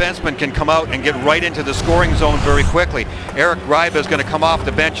 those defensemen can come out and get right into the scoring zone very quickly. Eric Gryba is going to come off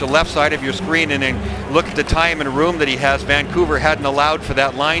the bench, the left side of your screen, and then look at the time and room that he has. Vancouver hadn't allowed for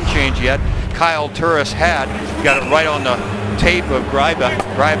that line change yet. Kyle Turris had. Got it right on the tape of Gryba.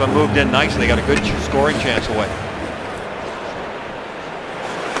 Gryba moved in nicely, got a good scoring chance away.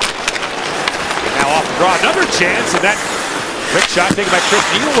 And now off the draw, another chance, and that quick shot taken by Chris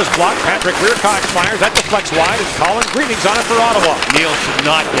Neal was blocked. Patrick Rearcock fires. That deflects wide. And Colin Greening's on it for Ottawa. Neal should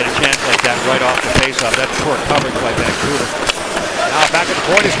not get a chance like that right off the faceoff. That's poor coverage by Vancouver. Now back at the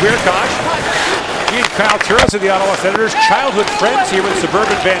point is Rearcock. He and Kyle Turris of the Ottawa Senators, childhood friends here in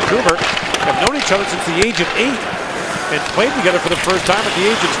suburban Vancouver, have known each other since the age of 8 and played together for the first time at the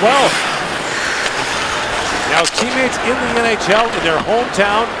age of 12. Now teammates in the NHL in their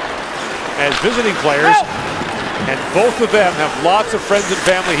hometown as visiting players, and both of them have lots of friends and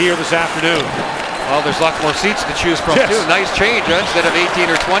family here this afternoon. Well, there's lots more seats to choose from, yes, too. Nice change, huh? Instead of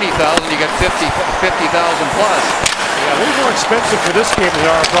 18 or 20,000, you get 50,000 plus. Yeah, a little more expensive for this game than they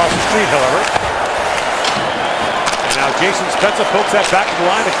are across the street, however. And now Jason Spezza pokes that back to the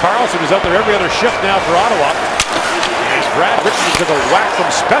line to Carlson, who's out there every other shift now for Ottawa. And Brad Richardson took a whack from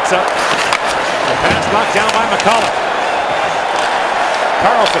Spezza. The pass knocked down by McCulloch.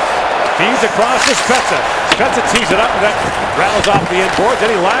 Carlson feeds across to Spezza. Spezza tees it up and that rattles off the end boards.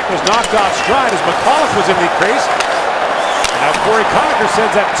 Eddie Lack was knocked off stride as McCulloch was in the crease. And now Corey Conacher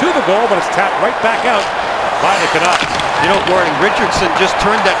sends that to the goal, but it's tapped right back out by the Canucks. You know, Gordon, Richardson just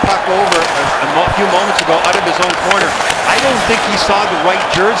turned that puck over a few moments ago out of his own corner. I don't think he saw the right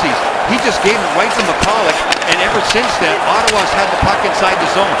jerseys. He just gave it right to McCulloch, and ever since then, Ottawa's had the puck inside the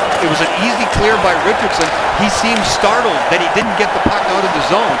zone. It was an easy clear by Richardson. He seemed startled that he didn't get the puck out of the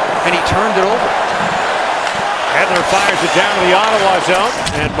zone, and he turned it over. Edler fires it down to the Ottawa zone,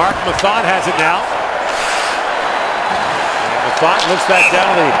 and Mark Mathot has it now. And Mathot lifts that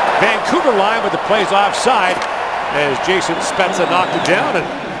down to the Vancouver line, but the play's offside as Jason Spezza knocked it down. And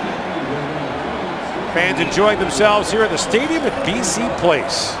fans enjoying themselves here at the stadium at BC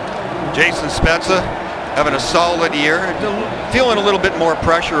Place. Jason Spezza having a solid year, feeling a little bit more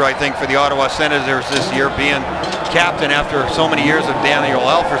pressure, I think, for the Ottawa Senators this year, being captain after so many years of Daniel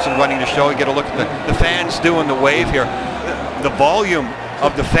Alfredsson running the show. You get a look at the fans doing the wave here. The volume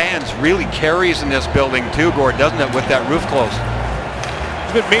of the fans really carries in this building too, Gord, doesn't it, with that roof closed?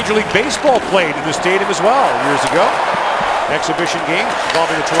 There's been Major League Baseball played in the stadium as well years ago. Exhibition game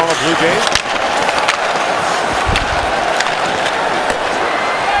involving the Toronto Blue Jays.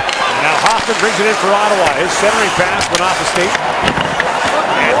 Hoffman brings it in for Ottawa. His centering pass went off the skate.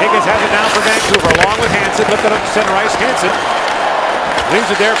 And Higgins has it now for Vancouver, along with Hansen. Lifted up to center ice. Hansen leaves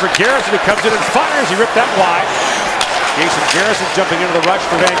it there for Garrison, who comes in and fires. He ripped that wide. Jason Garrison jumping into the rush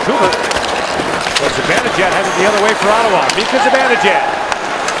for Vancouver. But Zibanejad has it the other way for Ottawa. Mika Zibanejad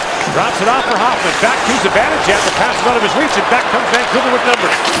drops it off for Hoffman. Back to Zibanejad. The pass is out of his reach, and back comes Vancouver with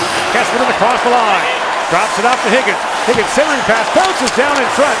numbers. Kessler across the line. Drops it off to Higgins. Higgins centering pass bounces down in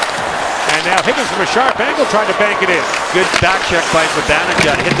front. And now Higgins from a sharp angle trying to bank it in. Good back check by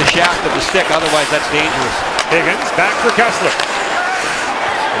Zibanejad. Hit the shaft of the stick, otherwise that's dangerous. Higgins back for Kessler.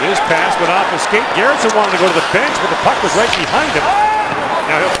 His pass went off the skate. Garrison wanted to go to the bench, but the puck was right behind him.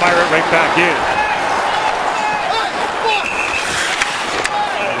 Now he'll fire it right back in.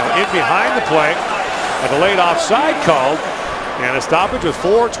 Now in behind the play, a delayed offside called, and a stoppage with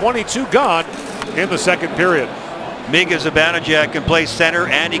 4:22 gone in the second period. Mika Zibanejad can play center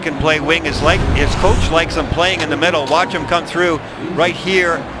and he can play wing. His coach likes him playing in the middle. Watch him come through right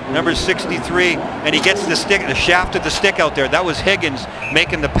here, number 63, and he gets the stick, the shaft of the stick out there. That was Higgins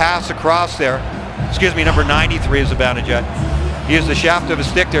making the pass across there. Excuse me, number 93 is Zibanejad. He used the shaft of his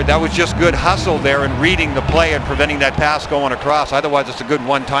stick there. That was just good hustle there and reading the play and preventing that pass going across. Otherwise, it's a good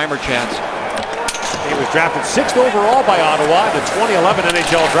one-timer chance. He was drafted 6th overall by Ottawa in the 2011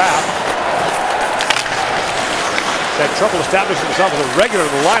 NHL draft. Had trouble establishing himself as a regular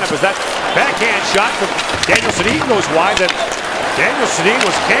in the lineup as that backhand shot from Daniel Sedin goes wide. Then Daniel Sedin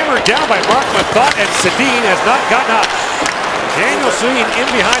was hammered down by Mark Mathot, and Sedin has not gotten up. Daniel Sedin in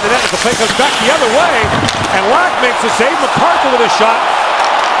behind the net as the play comes back the other way, and Lack makes the save. McCarthy with a shot,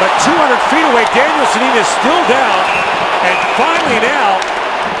 but 200 feet away, Daniel Sedin is still down, and finally now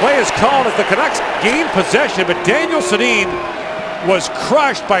play is called as the Canucks gain possession, but Daniel Sedin was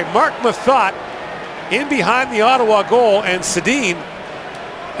crushed by Mark Mathot in behind the Ottawa goal, and Sedin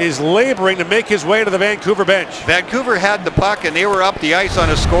is laboring to make his way to the Vancouver bench. Vancouver had the puck and they were up the ice on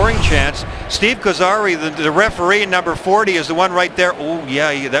a scoring chance. Steve Kozari, the referee, number 40, is the one right there. Oh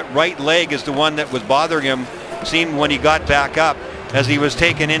yeah, that right leg is the one that was bothering him, seen when he got back up as he was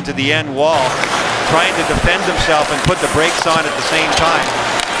taken into the end wall, trying to defend himself and put the brakes on at the same time.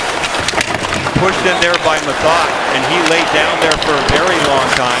 Pushed in there by Mathot, and he laid down there for a very long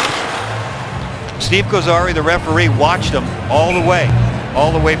time. Steve Kozari, the referee, watched him all the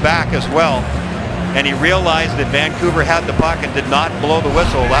way back as well. And he realized that Vancouver had the puck and did not blow the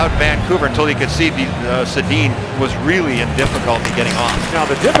whistle, allowed Vancouver until he could see Sedin was really in difficulty getting off. Now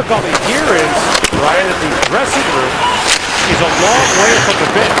the difficulty here is, Brian, that the dressing room is a long way from the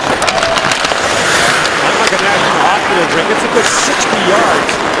bench. Unlike a National Hockey League ring, it's a good 60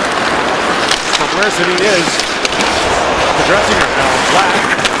 yards from where Sedin is. The dressing room now flat.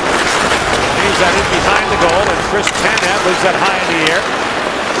 Leaves that in behind the goal, and Chris Tanev leaves that high in the air.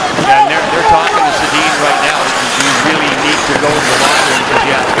 Yeah, and they're talking to Sedin right now. You really need to go to the locker room because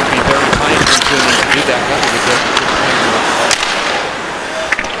you have to be very time consuming to do do that.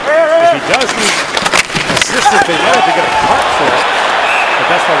 If he does need assistance, they might have to get a puck for it. But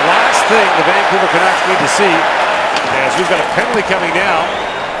that's the last thing the Vancouver Canucks need to see, as we've got a penalty coming now.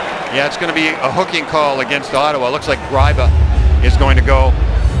 Yeah, it's going to be a hooking call against Ottawa. Looks like Greiba is going to go.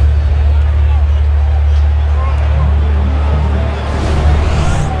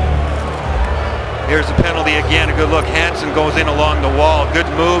 Here's the penalty again. A good look. Hansen goes in along the wall.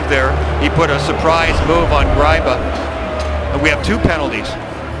 Good move there. He put a surprise move on Greiba. And we have 2 penalties.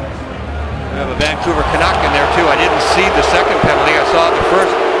 We have a Vancouver Canuck in there too. I didn't see the second penalty. I saw the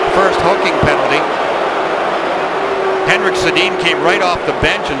first hooking penalty. Henrik Sedin came right off the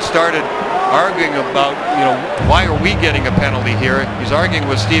bench and started arguing about, why are we getting a penalty here? He's arguing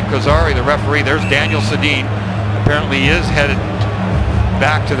with Steve Kozari, the referee. There's Daniel Sedin. Apparently he is headed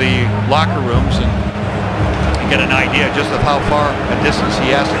back to the locker rooms, and you get an idea just of how far a distance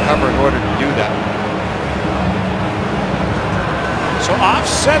he has to cover in order to do that. So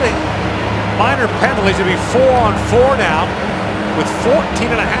offsetting minor penalties to be 4-on-4 now, with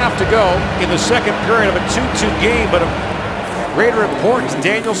 14 and a half to go in the second period of a 2-2 game. But of greater importance,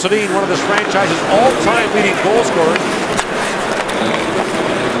 Daniel Sedin, one of this franchise's all-time leading goal scorers,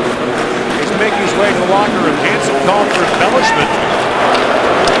 is making his way to the locker room. Hansen called for embellishment.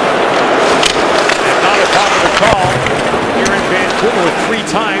 And not a popular call here in Vancouver, with 3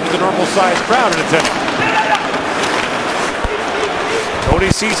 times the normal-sized crowd in attendance. Tony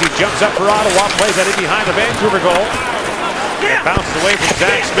Ceci jumps up for Ottawa, plays that in behind the Vancouver goal. It bounces away from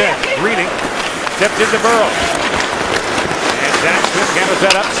Zach Smith. Greening stepped into Burrows. And Zach Smith handles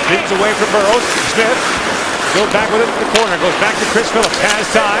that up, spins away from Burrows. Smith goes back with it in the corner, goes back to Chris Phillips. Has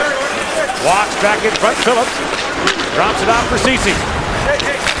time. Walks back in front. Phillips drops it off for Ceci.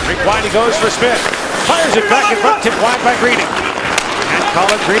 Rick wide he goes for Smith. Fires it back in front, tipped wide by Greening. And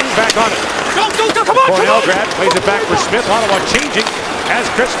Colin Greening back on it. Go, come on, Cornell grad plays it back for Smith. Ottawa changing as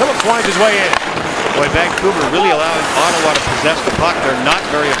Chris Phillips winds his way in. Boy, Vancouver really allowing Ottawa to possess the puck. They're not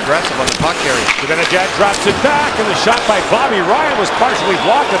very aggressive on the puck area. Zibanejad drops it back, and the shot by Bobby Ryan was partially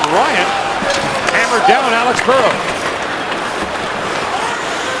blocked, and Ryan hammered down Alex Burrows.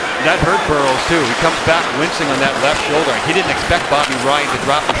 That hurt Burrows too. He comes back wincing on that left shoulder. He didn't expect Bobby Ryan to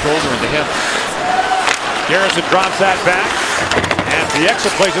drop the shoulder into him. Garrison drops that back, and the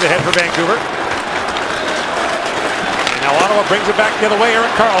exit plays it ahead for Vancouver. Now Ottawa brings it back the other way.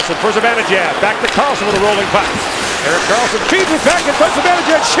 Erik Karlsson for Zibanejad. Back to Karlsson with a rolling puck. Erik Karlsson feeds it back in front.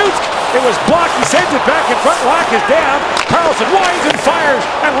 Zibanejad shoots. It was blocked. He sends it back in front. Lack is down. Karlsson winds and fires,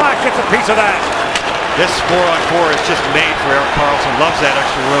 and Lack gets a piece of that. This 4-on-4 is just made for Erik Karlsson. Loves that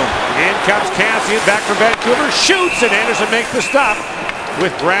extra room. In comes Cassian back from Vancouver. Shoots, and Anderson makes the stop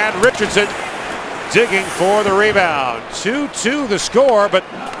with Brad Richardson digging for the rebound. 2-2 the score, but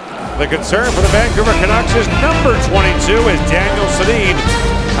the concern for the Vancouver Canucks is number 22, as Daniel Sedin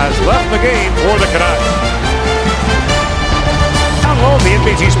has left the game for the Canucks. Download the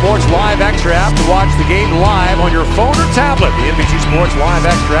NBC Sports Live Extra app to watch the game live on your phone or tablet. The NBC Sports Live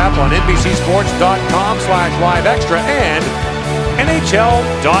Extra app on NBCSports.com/live extra and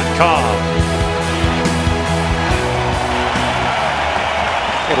NHL.com.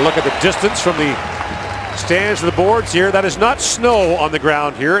 Get a look at the distance from the stands to the boards here. That is not snow on the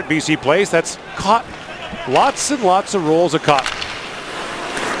ground here at BC Place. That's cotton. Lots and lots of rolls of cotton.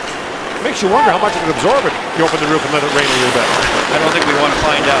 Makes you wonder how much it would absorb if you open the roof and let it rain a little bit. I don't think we want to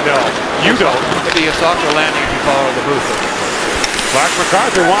find out. No, you don't. It'd be a softer landing if you follow the roof. Clark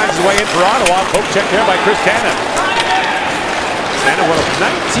MacArthur winds his way in for Ottawa. Poke check there by Chris Tannen. Tannen, one of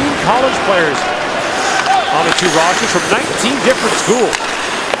 19 college players on the 2 rosters from 19 different schools.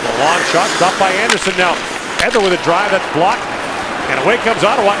 A long shot stopped by Anderson now. Edler with a drive that's blocked. And away comes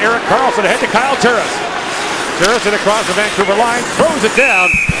Ottawa. Erik Karlsson ahead to Kyle Turris. Turris in across the Vancouver line. Throws it down.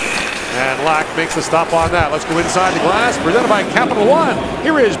 And Lack makes the stop on that. Let's go inside the glass. Presented by Capital One.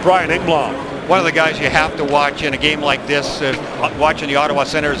 Here is Brian Engblom. One of the guys you have to watch in a game like this, watching the Ottawa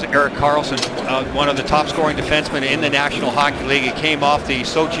Senators, Erik Karlsson, one of the top scoring defensemen in the National Hockey League. He came off the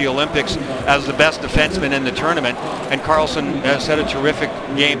Sochi Olympics as the best defenseman in the tournament, and Karlsson has had a terrific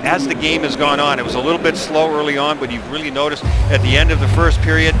game. As the game has gone on, it was a little bit slow early on, but you've really noticed at the end of the first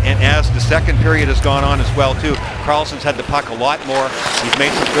period, and as the second period has gone on as well too, Karlsson's had the puck a lot more. He's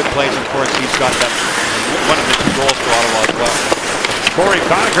made some good plays, and of course he's got that one of the 2 goals for Ottawa as well. Corey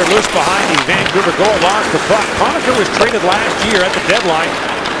Conacher loose behind the Vancouver goal, lost the puck. Conacher was traded last year at the deadline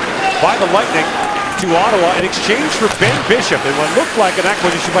by the Lightning to Ottawa in exchange for Ben Bishop in what looked like an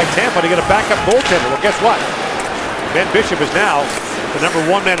acquisition by Tampa to get a backup goaltender. Well, guess what? Ben Bishop is now the #1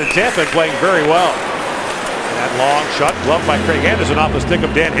 man in Tampa and playing very well. That long shot gloved by Craig Anderson off the stick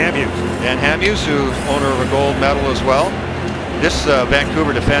of Dan Hamhuis. Dan Hamhuis, who's owner of a gold medal as well. This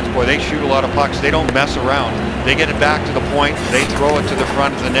Vancouver defense, boy, they shoot a lot of pucks. They don't mess around. They get it back to the point. They throw it to the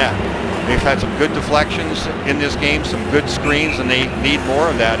front of the net. They've had some good deflections in this game, some good screens, and they need more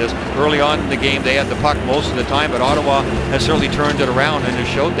of that. As early on in the game, they had the puck most of the time, but Ottawa has certainly turned it around and has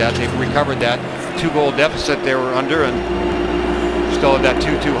showed that. They've recovered that 2-goal deficit they were under, and still have that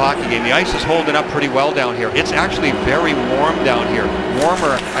 2-2 hockey game. The ice is holding up pretty well down here. It's actually very warm down here.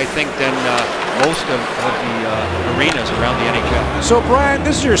 Warmer, I think, than most of the arenas around the NHL. So, Brian,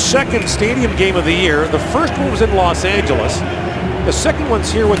 this is your second stadium game of the year. The first one was in Los Angeles. The second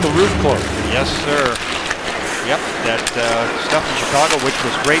one's here with the roof closed. Yes, sir. Yep, that stuff in Chicago, which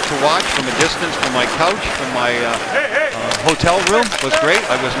was great to watch from a distance from my couch, from my hotel room, was great.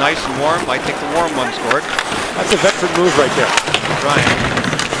 I was nice and warm. I think the warm one scored. That's a veteran move right there. Ryan.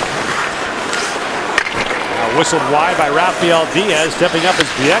 Now whistled wide by Rafael Diaz, stepping up as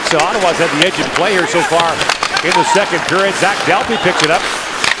Bieksa. Ottawa's had the edge in play here so far in the second period. Zach Dalpe picks it up,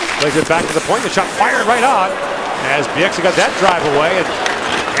 plays it back to the point. The shot fired right on as Bieksa got that drive away, and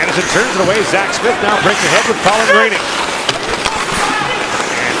Anderson turns it away. Zach Smith now breaks ahead with Colin Greening.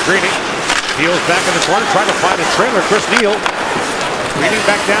 And Greening peels back in the corner, trying to find a trailer. Chris Neal. Greening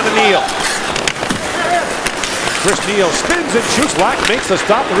back down to Neal. Chris Neal spins and shoots. Lack makes the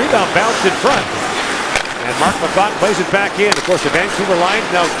stop. The rebound bounced in front. And Mark McCott plays it back in. Of course, the Vancouver line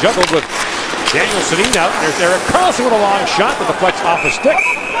now juggled with Daniel Sedin out. There's Eric Carlson with a long shot that deflects off the stick.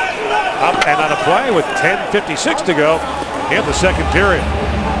 Up and on a play with 10:56 to go in the second period.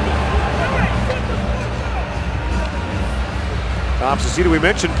 Tom Cecchino, we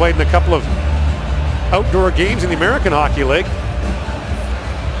mentioned, played in a couple of outdoor games in the American Hockey League.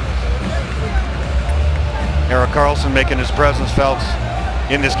 Eric Carlson making his presence felt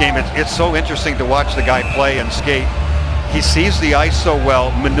in this game. It's so interesting to watch the guy play and skate. He sees the ice so well,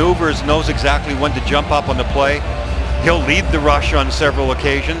 maneuvers, knows exactly when to jump up on the play. He'll lead the rush on several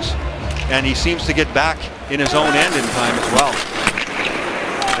occasions, and he seems to get back in his own end in time as well.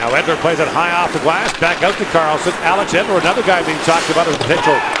 Now Edler plays it high off the glass, back out to Carlson. Alex Edler, another guy being talked about as a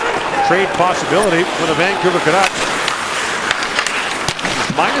potential trade possibility for the Vancouver Canucks.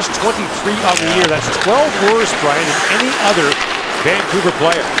 Minus 23 on the year. That's 12 worse, Brian, than any other Vancouver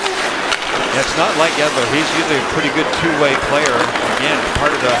player. It's not like Edler. He's usually a pretty good two-way player. Again,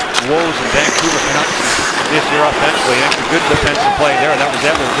 part of the woes of Vancouver Canucks this year offensively. That's a good defensive play there. That was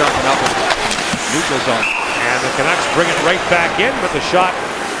Edler jumping up in neutral zone. And the Canucks bring it right back in, but the shot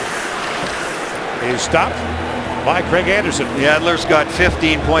is stopped by Craig Anderson. Yeah, Edler's got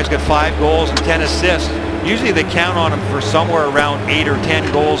 15 points, got 5 goals and 10 assists. Usually they count on him for somewhere around 8 or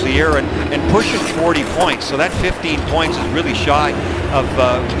 10 goals a year and pushing 40 points. So that 15 points is really shy of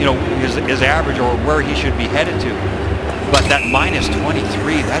his average or where he should be headed to. But that minus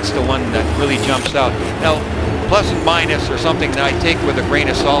 23, that's the one that really jumps out. Now, plus and minus are something that I take with a grain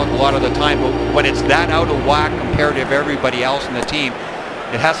of salt a lot of the time, but when it's that out of whack compared to everybody else in the team,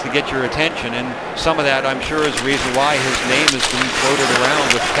 it has to get your attention, and some of that, I'm sure, is the reason why his name is being floated around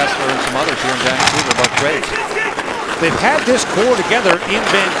with Kessler and some others here in Vancouver about trades. They've had this core together in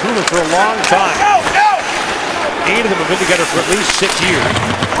Vancouver for a long time. 8 of them have been together for at least 6 years.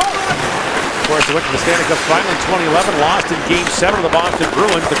 Of course, they went to the Stanley Cup Final in 2011, lost in Game 7 of the Boston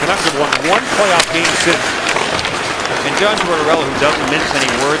Bruins. The Canucks have won 1 playoff game since. And John Tortorella, who doesn't mince any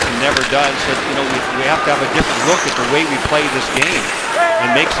words and never does, said, we have to have a different look at the way we play this game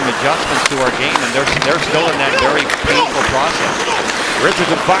and make some adjustments to our game, and they're still in that very painful process.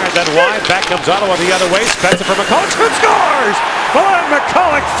 Richardson fired that wide, back comes Ottawa the other way, Spencer for McCulloch, scores! Glenn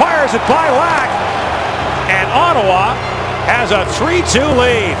McCulloch fires it by Lack, and Ottawa has a 3-2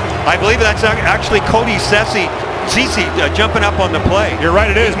 lead. I believe that's actually Cody Ceci jumping up on the play. You're right,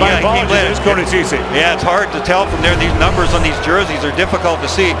 it is. My apologies, it is Cody Ceci. Yeah, it's hard to tell from there. These numbers on these jerseys are difficult to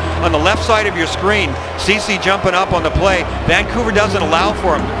see. On the left side of your screen, Ceci jumping up on the play. Vancouver doesn't allow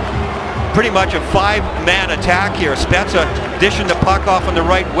for him. Pretty much a 5-man attack here. Spezza dishing the puck off on the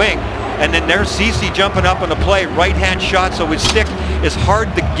right wing. And then there's Ceci jumping up on the play, right-hand shot, so his stick is hard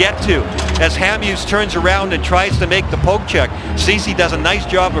to get to. As Hamhuis turns around and tries to make the poke check, Ceci does a nice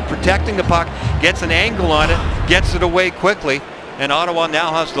job of protecting the puck, gets an angle on it, gets it away quickly, and Ottawa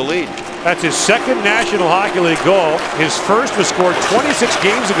now has the lead. That's his second National Hockey League goal. His first was scored 26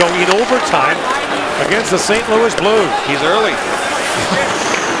 games ago in overtime against the St. Louis Blues. He's early.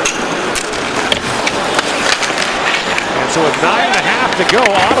 So with 9.5 to go,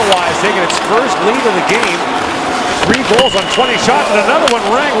 Ottawa has taken its first lead of the game. 3 goals on 20 shots, and another one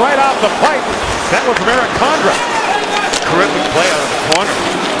rang right off the pipe. That one from Eric Condra. Terrific play out of the corner.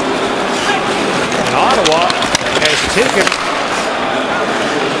 And Ottawa taken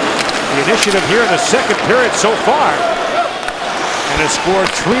the initiative here in the second period so far and has scored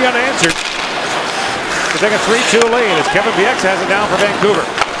 3 unanswered to take a 3-2 lead as Kevin Bieksa has it down for Vancouver.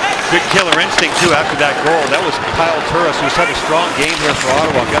 Good killer instinct too after that goal. That was Kyle Turris, who's had a strong game here for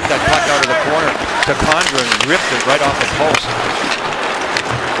Ottawa. Got that puck out of the corner to Condren and ripped it right off the post.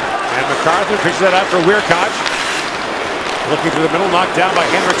 And MacArthur pitches that out for Weirkoch. Looking through the middle, knocked down by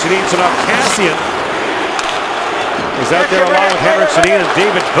Henrik Sedin. So now Cassian is out there along with Henrik Sedin and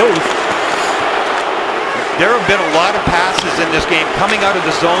David Booth. There have been a lot of passes in this game coming out of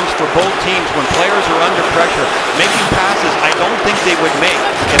the zones for both teams when players are under pressure. Making passes I don't think they would make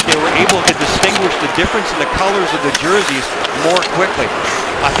if they were able to distinguish the difference in the colors of the jerseys more quickly.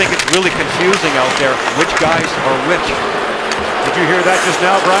 I think it's really confusing out there which guys are which. Did you hear that just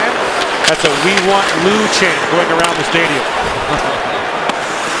now, Brian? That's a "We Want Lou" chant going around the stadium.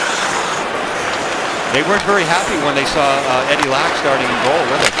 They weren't very happy when they saw Eddie Lack starting in goal,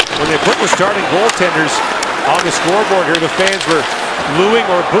 were they? When they put the starting goaltenders on the scoreboard here, the fans were looing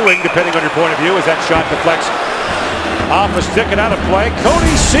or booing, depending on your point of view, as that shot deflects off a stick and out of play.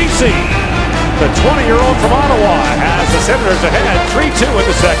 Cody Ceci, the 20-year-old from Ottawa, has the Senators ahead 3-2 in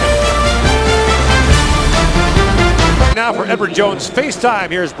the second. Now for Edward Jones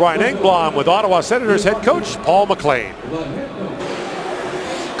FaceTime, here's Brian Engblom with Ottawa Senators head coach Paul McLean.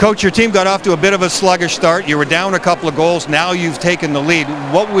 Coach, your team got off to a bit of a sluggish start. You were down a couple of goals. Now you've taken the lead.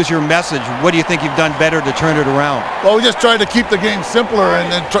 What was your message? What do you think you've done better to turn it around? Well, we just tried to keep the game simpler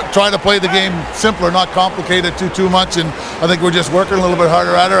and try to play the game simpler, not complicate it too much. And I think we're just working a little bit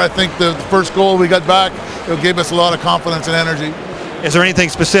harder at it. I think the first goal we got back, it gave us a lot of confidence and energy. Is there anything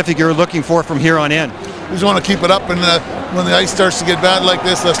specific you're looking for from here on in? We just want to keep it up, and when the ice starts to get bad like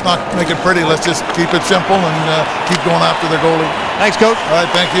this, let's not make it pretty. Let's just keep it simple and keep going after the goalie. Thanks, Coach. All right,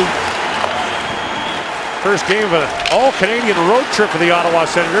 thank you. First game of an all-Canadian road trip for the Ottawa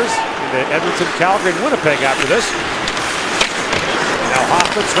Senators into Edmonton, Calgary, and Winnipeg after this. Now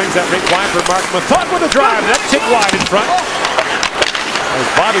Hoffman swings that rink line for Mark Method with a drive. That tick wide in front. As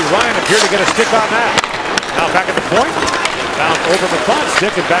Bobby Ryan appeared to get a stick on that. Now back at the point. Down over Method's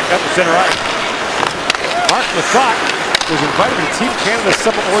stick and back up to center ice. Mark Method was invited to Team Canada's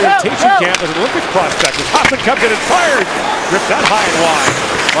summer orientation camp as an Olympic prospect. As Hoffman comes in and fires, ripped that high and wide.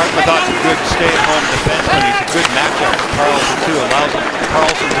 Mark Method's a good stay-at-home defenseman. He's a good matchup for Carlson too. Allows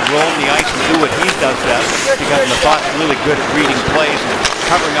Carlson to roll on the ice and do what he does best. Because Method's really good at reading plays and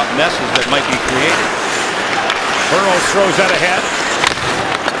covering up messes that might be created. Burrows throws that ahead.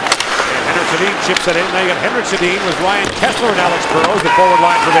 And Henrik Sedin chips it in. Now you got Henrik Sedin with Ryan Kessler and Alex Burrows, the forward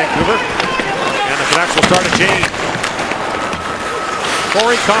line for Vancouver. And the Canucks will start at Jane.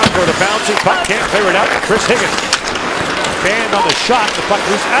 Corey Concord, the bouncing puck, can't clear it out. Chris Higgins banned on the shot. The puck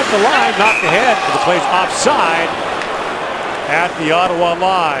loose at the line, knocked ahead, but the play's offside at the Ottawa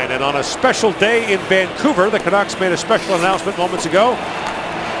line. And on a special day in Vancouver, the Canucks made a special announcement moments ago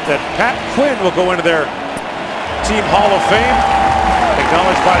that Pat Quinn will go into their Team Hall of Fame.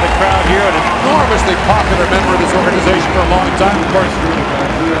 Acknowledged by the crowd here, an enormously popular member of this organization for a long time, of course.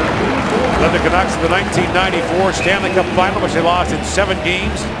 Led the Canucks in the 1994 Stanley Cup Final, which they lost in 7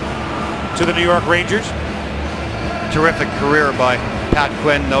 games to the New York Rangers. Terrific career by Pat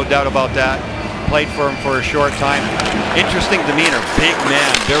Quinn, no doubt about that. Played for him for a short time. Interesting demeanor, big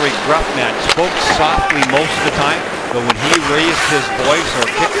man, very gruff man. Spoke softly most of the time, but when he raised his voice or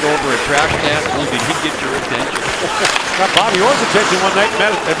kicked over a trash can, did he get your attention? Got Bobby Orr's attention one night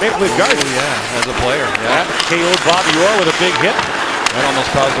at Maple Leaf Gardens. Oh, yeah, as a player. Yeah. KO'd Bobby Orr with a big hit. That almost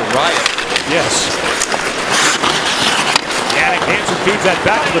caused a riot. Yes. Yannick Hansen feeds that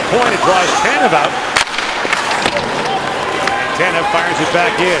back to the point and draws Tanev out. And Tanev fires it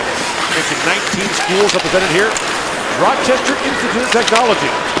back in. Mentioned 19 schools represented here. Rochester Institute of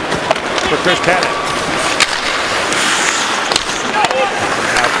Technology for Chris Tanev.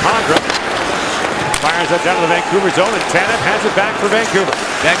 Now Condra fires that down to the Vancouver zone, and Tanev has it back for Vancouver.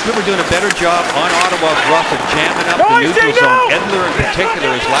 Vancouver doing a better job on Ottawa's rough of jamming up the neutral zone. Edler in particular,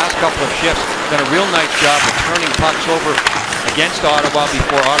 his last couple of shifts, done a real nice job of turning pucks over against Ottawa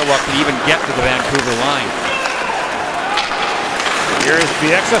before Ottawa could even get to the Vancouver line. Here's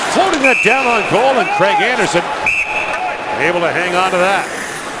Bieksa floating that down on goal, and Craig Anderson able to hang on to that.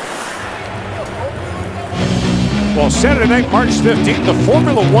 Well, Saturday night, March 15th, the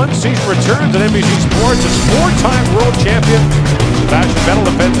Formula One season returns at NBC Sports as 4-time world champion Sebastian Vettel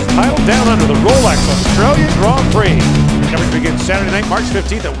defends his title down under the Rolex Australian Grand Prix. Coverage begins Saturday night, March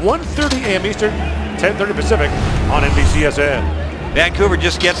 15th at 1:30 a.m. Eastern, 10:30 Pacific on NBCSN. Vancouver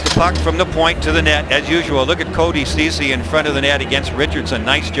just gets the puck from the point to the net as usual. Look at Cody Ceci in front of the net against Richardson.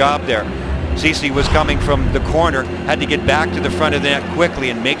 Nice job there. Ceci was coming from the corner, had to get back to the front of the net quickly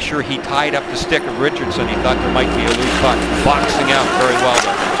and make sure he tied up the stick of Richardson. He thought there might be a loose puck. Boxing out very well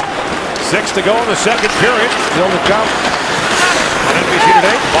there. 6 to go in the second period. Still to come on NBC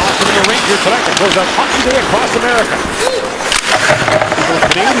today. Boston and the Rangers tonight. That goes up Hockey Day across America. A little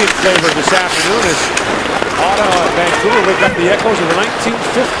Canadian flavor this afternoon as Ottawa and Vancouver wake up the echoes of the 1915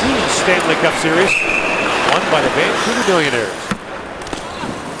 Stanley Cup Series, won by the Vancouver Millionaires.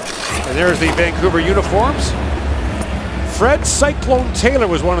 And there's the Vancouver uniforms. Fred Cyclone Taylor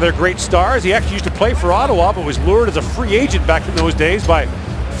was one of their great stars. He actually used to play for Ottawa, but was lured as a free agent back in those days by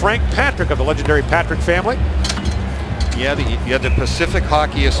Frank Patrick of the legendary Patrick family. Yeah, you had the Pacific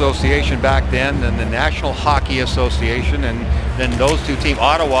Hockey Association back then, and the National Hockey Association, and then those two teams,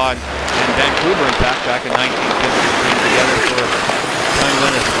 Ottawa and Vancouver, in fact, back in 1950, came together for trying to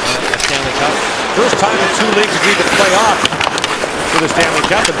win a Stanley Cup. First time the two leagues agreed to play off for the Stanley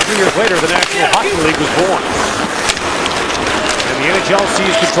Cup, and 3 years later, the National Hockey League was born. And the NHL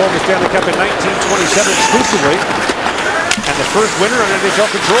seized control of the Stanley Cup in 1927 exclusively, and the first winner under NHL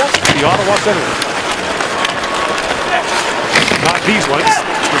control, the Ottawa Senators. Not these ones.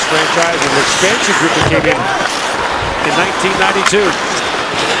 This franchise was an expansion group that came in 1992.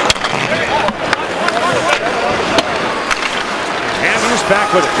 Hamhuis back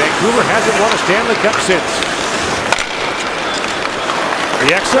with it. Vancouver hasn't won a Stanley Cup since.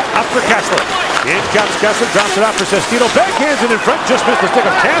 The extra up for Kessler. In comes Kessler, drops it out for Sestito. Backhands it in front, just missed the stick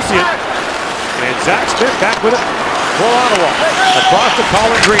of Cassian. And Zach Smith back with it for Ottawa. Across to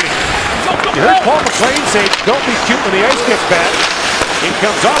Colin Greening. You heard Paul McLean say, don't be cute when the ice gets bad. In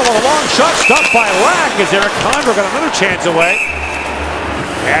comes Ottawa, a long shot, stopped by Lack as Eric Condro got another chance away.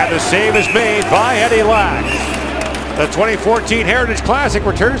 And the save is made by Eddie Lack. The 2014 Heritage Classic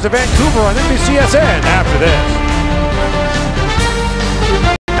returns to Vancouver on NBCSN after this.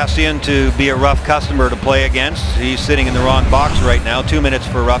 Cassian to be a rough customer to play against. He's sitting in the wrong box right now. 2 minutes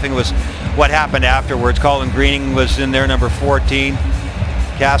for roughing was what happened afterwards. Colin Greening was in there, number 14.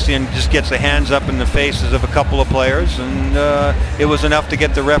 Cassian just gets the hands up in the faces of a couple of players, and it was enough to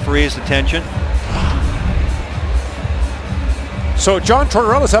get the referee's attention. So John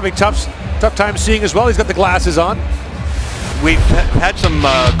Tortorella's having tough time seeing as well. He's got the glasses on. We've had some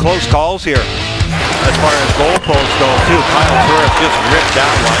close calls here as far as goalposts go too. Kyle Turris just ripped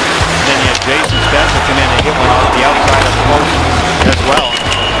that one. And then you had Jason Spencer come in and hit one off the outside of the post as well.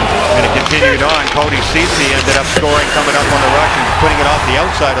 And it continued on. Cody Ceci ended up scoring, coming up on the rush and putting it off the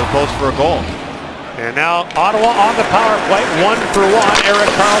outside of the post for a goal. And now Ottawa on the power play, 1-for-1. Eric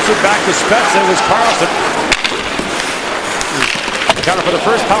Carlson back to Spencer. It was Carlson. Counter for the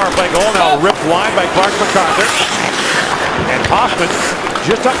first power play goal. Now ripped wide by Clark MacArthur. And Hoffman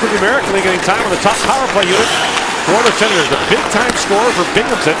just up to numerically getting time on the top power play unit for the Senators. A big-time scorer for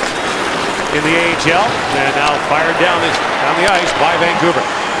Binghamton in the AHL. And now fired down the ice by Vancouver.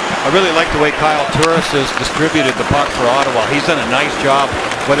 I really like the way Kyle Turris has distributed the puck for Ottawa. He's done a nice job,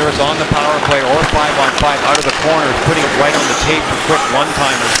 whether it's on the power play or 5-on-5 out of the corners, putting it right on the tape for quick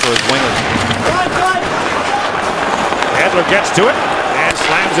one-timers for his wingers. Edler gets to it and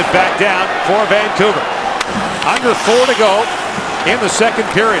slams it back down for Vancouver. Under 4 to go in the second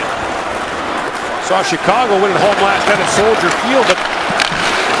period. Saw Chicago win at home last night at Soldier Field, but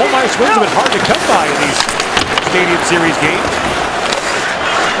home ice wins have been hard to come by in these Stadium Series games.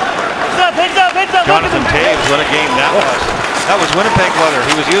 Jonathan Toews, what a game that was. That was Winnipeg weather.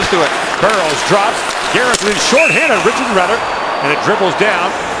 He was used to it. Burrows drops. Garrison short-handed, Richardson rather, and it dribbles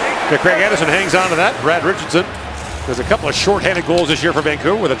down. Craig Anderson hangs on to that. Brad Richardson. There's a couple of short-handed goals this year for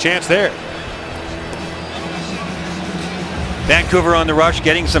Vancouver with a chance there. Vancouver on the rush,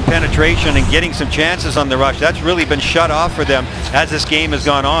 getting some penetration and getting some chances on the rush. That's really been shut off for them as this game has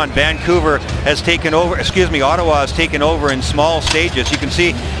gone on. Vancouver has taken over, Ottawa has taken over in small stages. You can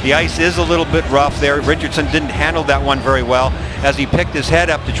see the ice is a little bit rough there. Richardson didn't handle that one very well. As he picked his head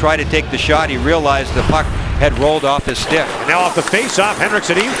up to try to take the shot, he realized the puck had rolled off his stick. And now off the face-off, Henrik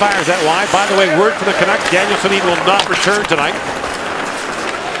Sedin fires that wide. By the way, word from the Canucks, Daniel Sedin will not return tonight.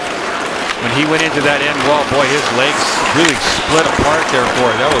 When he went into that end wall, boy, his legs really split apart there for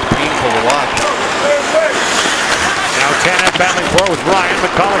it. That was painful to watch. Now Tanev battling for it with Ryan.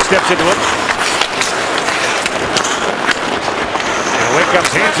 McCulloch steps into it. And away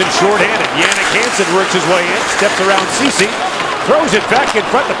comes Hansen short-handed. Jannik Hansen works his way in, steps around Ceci, throws it back in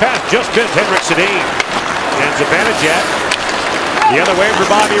front. The pass just missed Henrik Sedin. And Zibanejad the other way for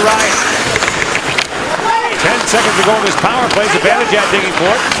Bobby Ryan. 10 seconds to go in this power play. Zibanejad digging for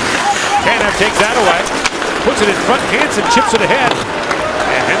it. Tanev takes that away, puts it in front. Hansen chips it ahead,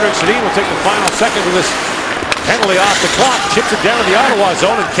 and Henrik Sedin will take the final second of this Penalty off the clock, chips it down to the Ottawa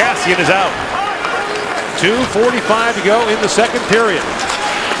zone, and Kassian is out. 2:45 to go in the second period.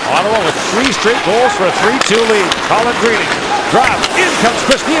 Ottawa with 3 straight goals for a 3-2 lead. Colin Greening drives, in comes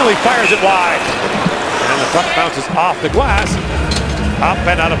Chris Neal, he fires it wide. And the puck bounces off the glass, up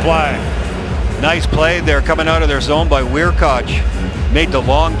and out of play. Nice play there coming out of their zone by Weirkoch. Made the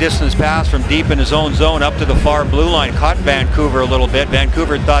long distance pass from deep in his own zone up to the far blue line. Caught Vancouver a little bit.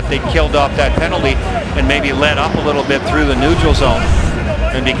 Vancouver thought they'd killed off that penalty and maybe let up a little bit through the neutral zone.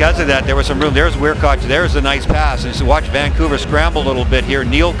 And because of that, there was some room. There's Weirkoch. There's a nice pass. And so watch Vancouver scramble a little bit here.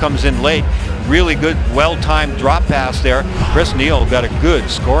 Neal comes in late. Really good, well-timed drop pass there. Chris Neal got a good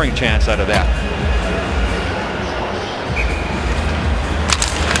scoring chance out of that.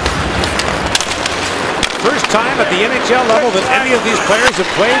 First time at the NHL level that any of these players have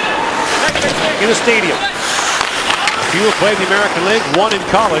played in a stadium. A few have played in the American League, 1 in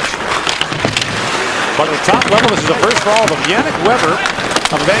college. But at the top level, this is a first for all of them. Yannick Weber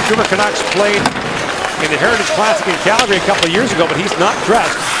of the Vancouver Canucks played in the Heritage Classic in Calgary a couple of years ago, but he's not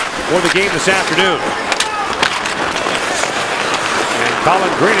dressed for the game this afternoon. And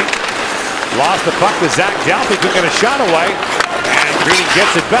Colin Greening lost the puck to Zach Jalpe, took a shot away, and Greening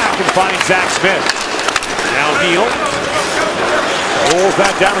gets it back and finds Zach Smith. Now Neal rolls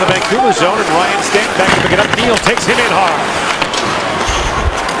that down to the Vancouver zone, and Ryan Stanton back to pick it up. Neal takes him in hard.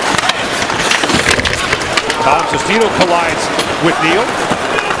 Tom Sestito collides with Neal,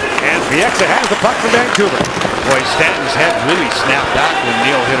 and Bieksa has the puck for Vancouver. Boy, Stanton's head really snapped back when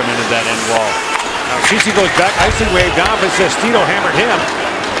Neal hit him into that end wall. Now Ceci goes back, icing wave down, but Sestito hammered him,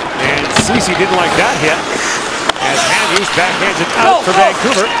 and Ceci didn't like that hit, as Matthews backhands it out for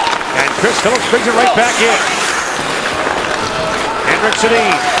Vancouver. And Chris Phillips brings it right back in. Henrik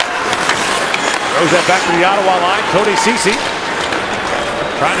Sedin throws that back to the Ottawa line. Cody Ceci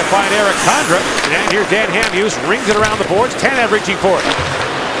trying to find Eric Condra. And here's Dan Hamhuis, rings it around the boards. Tanev reaching for it.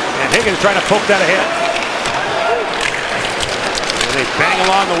 And Higgins trying to poke that ahead. And they bang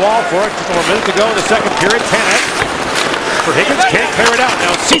along the wall for it. Just over a minute to go in the second period. Tanev for Higgins, can't clear it out.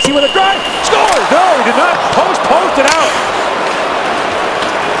 Now Ceci with a drive. Scores! No, he did not. Post it out.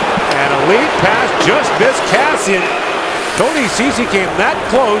 And a lead pass just missed Kassian. Cody Ceci came that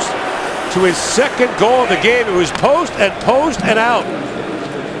close to his second goal of the game. It was post and out.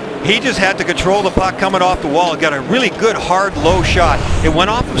 He just had to control the puck coming off the wall. Got a really good, hard, low shot. It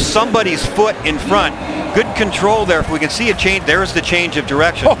went off of somebody's foot in front. Good control there. If we can see a change, there's the change of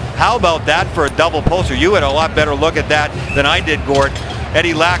direction. Oh. How about that for a double poster? You had a lot better look at that than I did, Gord.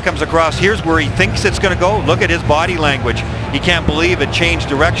 Eddie Lack comes across. Here's where he thinks it's going to go. Look at his body language. He can't believe it changed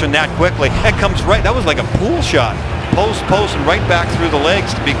direction that quickly. It comes right. That was like a pool shot. Post, and right back through the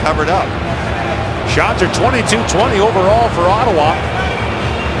legs to be covered up. Shots are 22-20 overall for Ottawa.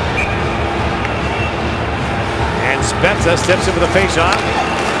 And Spezza steps into the face-off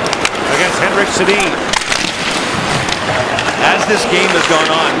against Henrik Sedin. As this game has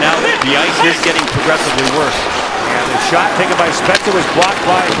gone on, now the ice is getting progressively worse. And the shot taken by Spezza was blocked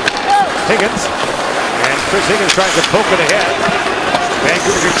by Higgins. And Chris Higgins tries to poke it ahead.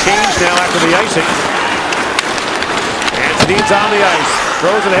 Vancouver can change now after the icing. And Sedin's on the ice.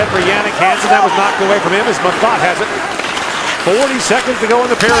 Throws it ahead for Yannick Hansen. That was knocked away from him as Mathot has it. 40 seconds to go in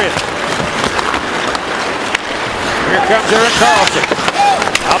the period. Here comes Erik Karlsson.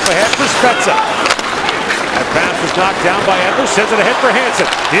 Up ahead for Spezza. That pass was knocked down by Edler. Sends it ahead for Hansen.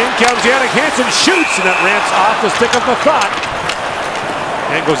 In comes Yannick Hansen. Shoots, and that ramps off the stick of Mathot.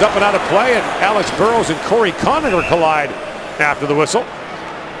 And goes up and out of play, and Alex Burrows and Corey Conacher collide after the whistle.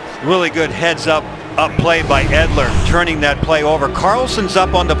 Really good heads up play by Edler, turning that play over. Karlsson's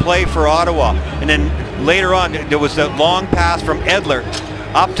up on the play for Ottawa, and then later on there was that long pass from Edler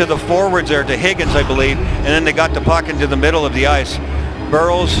up to the forwards there to Higgins, I believe, and then they got the puck into the middle of the ice.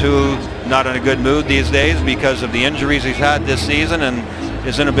 Burrows, who's not in a good mood these days because of the injuries he's had this season and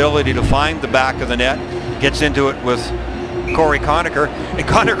his inability to find the back of the net, gets into it with Corey Conacher. And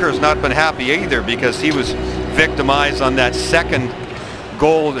Conacher's not been happy either because he was victimized on that second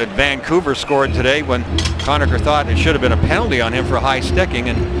goal that Vancouver scored today when Conacher thought it should have been a penalty on him for high sticking,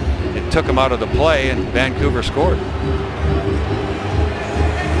 and it took him out of the play, and Vancouver scored.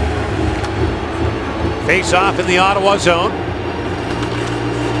 Face off in the Ottawa zone.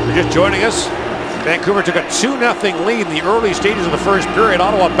 You're just joining us. Vancouver took a 2-0 lead in the early stages of the first period.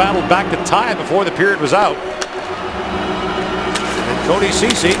 Ottawa battled back to tie before the period was out. And Cody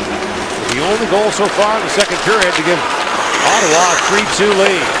Ceci, the only goal so far in the second period to give Ottawa a 3-2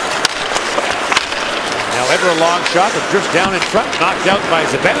 lead. Now Edler a long shot that drifts down in front, knocked out by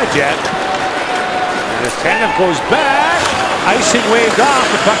Zibanejad. And as Tanev goes back, icing waved off.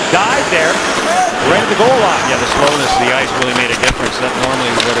 The puck died there, right at the goal line. Yeah, the slowness of the ice really made a difference. That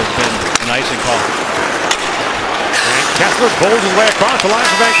normally would have been an icing call. And Kessler bowls his way across the line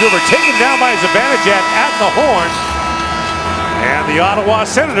for Vancouver, taken down by Zibanejad at the horn. And the Ottawa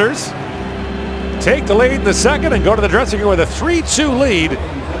Senators take the lead in the second and go to the dressing room with a 3-2 lead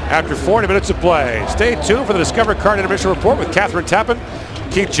after 40 minutes of play. Stay tuned for the Discover Card Intermission Report with Catherine Tappan,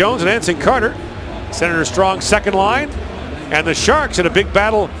 Keith Jones, and Anson Carter. Senator Strong's second line, and the Sharks in a big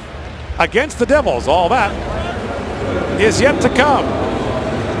battle against the Devils. All that is yet to come.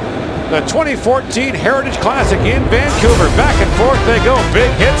 The 2014 Heritage Classic in Vancouver. Back and forth they go.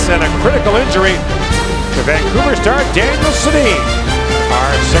 Big hits and a critical injury to Vancouver star Daniel Sedin.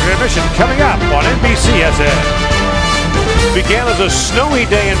 Our second edition coming up on NBCSN. Began as a snowy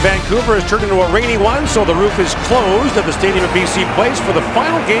day in Vancouver, has turned into a rainy one, so the roof is closed at the Stadium at BC Place for the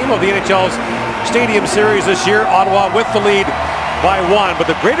final game of the NHL's Stadium Series this year. Ottawa with the lead by 1, but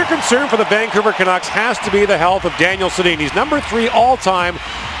the greater concern for the Vancouver Canucks has to be the health of Daniel Sedin. He's number 3 all-time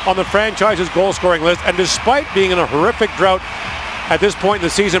on the franchise's goal-scoring list, and despite being in a horrific drought at this point in the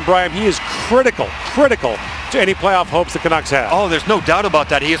season, Brian, he is critical to any playoff hopes the Canucks have. Oh, there's no doubt about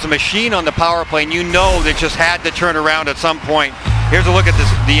that. He is a machine on the power play, and you know they just had to turn around at some point. Here's a look at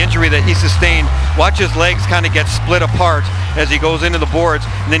the injury that he sustained. Watch his legs kind of get split apart as he goes into the boards,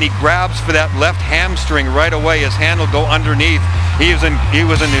 and then he grabs for that left hamstring right away. His hand will go underneath. He was in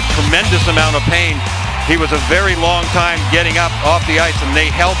a tremendous amount of pain. He was a very long time getting up off the ice, and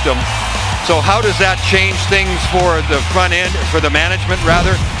they helped him. So how does that change things for the front end, for the management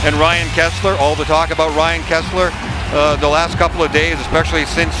rather, and Ryan Kessler? All the talk about Ryan Kessler the last couple of days, especially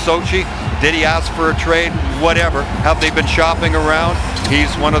since Sochi. Did he ask for a trade? Whatever. Have they been shopping around?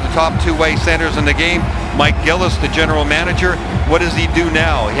 He's one of the top two-way centers in the game. Mike Gillis, the general manager, what does he do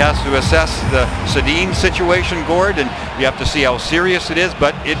now? He has to assess the Sedin situation, Gord, and you have to see how serious it is,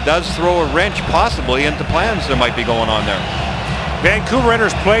 but it does throw a wrench possibly into plans that might be going on there. Vancouver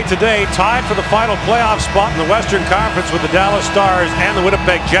enters play today, tied for the final playoff spot in the Western Conference with the Dallas Stars and the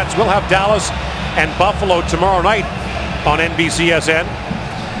Winnipeg Jets. We'll have Dallas and Buffalo tomorrow night on NBCSN.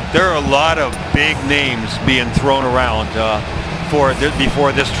 There are a lot of big names being thrown around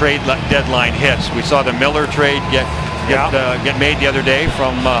before this trade deadline hits. We saw the Miller trade get made the other day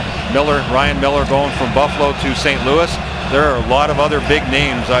from Ryan Miller going from Buffalo to St. Louis. There are a lot of other big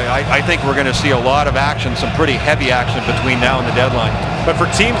names. I think we're going to see a lot of action, some pretty heavy action between now and the deadline. But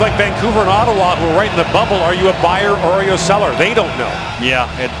for teams like Vancouver and Ottawa who are right in the bubble, are you a buyer or are you a seller? They don't know. Yeah,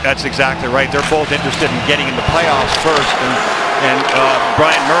 that's exactly right. They're both interested in getting in the playoffs first. And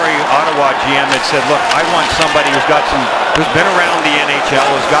Brian Murray, Ottawa GM, had said, look, I want somebody who's been around the NHL,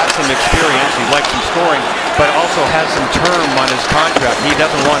 has got some experience, he'd like some scoring, but also has some term on his contract. He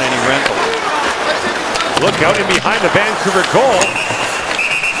doesn't want any rental. Look out, and behind the Vancouver goal,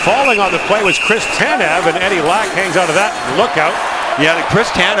 falling on the play was Chris Tanev, and Eddie Lack hangs out of that. Look out. Yeah, Chris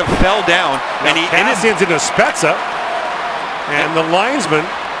Tanev fell down, and Cassian's into Spezza, and the linesman,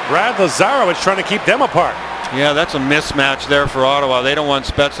 Brad Lazarowicz, trying to keep them apart. Yeah, that's a mismatch there for Ottawa. They don't want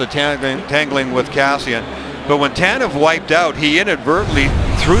Spezza tangling with Cassian. But when Tanev wiped out, he inadvertently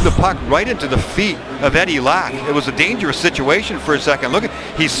threw the puck right into the feet of Eddie Lack. It was a dangerous situation for a second. Look,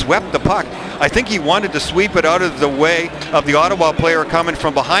 he swept the puck. I think he wanted to sweep it out of the way of the Ottawa player coming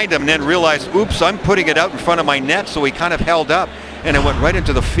from behind him and then realized, oops, I'm putting it out in front of my net, so he kind of held up. And it went right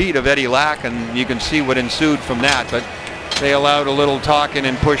into the feet of Eddie Lack, and you can see what ensued from that. But they allowed a little talking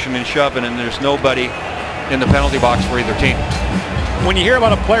and pushing and shoving, and there's nobody in the penalty box for either team. When you hear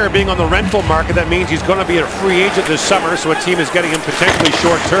about a player being on the rental market, that means he's going to be a free agent this summer, so a team is getting him potentially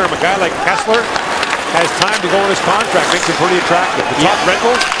short term. A guy like Kessler has time to go on his contract, makes him pretty attractive. The top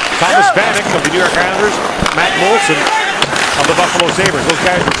rentals, Thomas Vanek of the New York Islanders, Matt Molson of the Buffalo Sabres. Those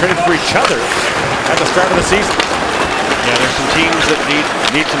guys were traded for each other at the start of the season. Yeah, there's some teams that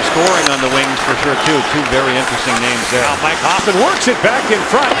need some scoring on the wings for sure, too. Two very interesting names there. Now Mike Hoffman works it back in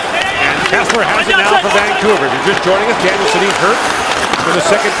front, and Kessler has it now for Vancouver. If you're just joining us, Daniel Sedin hurt in the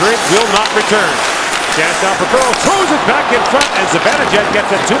second period, will not return. Chance down for Burrow, throws it back in front, and Zibanejad gets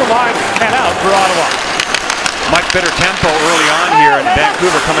it to the line and out for Ottawa. Much better tempo early on here, and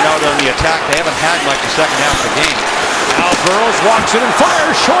Vancouver coming out on the attack. They haven't had much the second half of the game. Now Burrows walks in and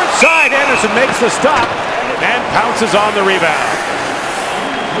fires short side. Anderson makes the stop and pounces on the rebound.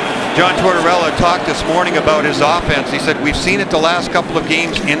 John Tortorella talked this morning about his offense. He said, we've seen it the last couple of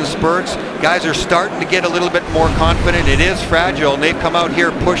games in spurts. Guys are starting to get a little bit more confident. It is fragile, and they've come out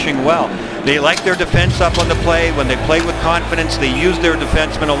here pushing well. They like their defense up on the play. When they play with confidence, they use their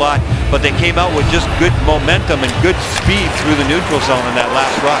defensemen a lot, but they came out with just good momentum and good speed through the neutral zone in that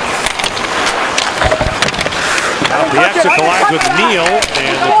last rush. Now Bieksa collides with Neal,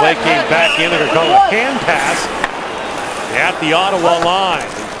 and the play came back in. They're going to call a hand pass at the Ottawa line.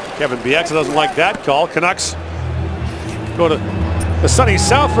 Kevin Bieksa doesn't like that call. Canucks go to the sunny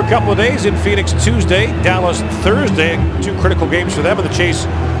south for a couple of days. In Phoenix Tuesday, Dallas Thursday. 2 critical games for them in the chase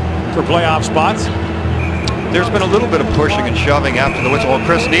for playoff spots. There's been a little bit of pushing and shoving after the whistle. Well,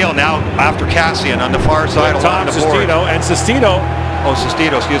 Chris Neal now after Cassian on the far side along the board. And Sestito. Oh,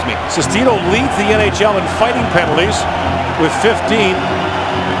 Sestito, excuse me. Sestito leads the NHL in fighting penalties with 15.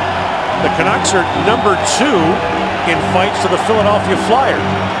 The Canucks are number 2 in fights to the Philadelphia Flyers.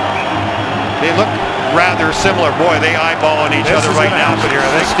 They look rather similar. Boy, they eyeballing each other right now. But here,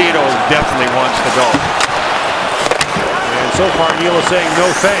 Sestito definitely wants to go. And so far, Neal is saying no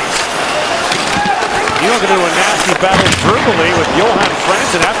thanks. Neal going to do a nasty battle verbally with Johan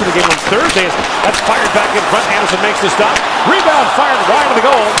Franzen after the game on Thursday. That's fired back in front. Anderson makes the stop. Rebound fired wide of the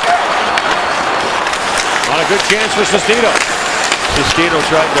goal. Not a good chance for Sestito. Sestito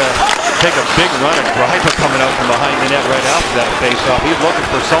tried to take a big run at Greiber coming out from behind the net right after that faceoff. He's looking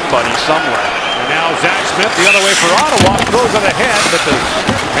for somebody somewhere. And now Zach Smith the other way for Ottawa. Throws on the head, but the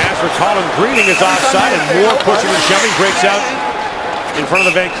pass for Colin Greening is offside, and more pushing and shoving breaks out in front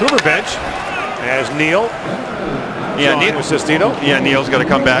of the Vancouver bench. As Neal, with Sestito. Yeah, Neal's got to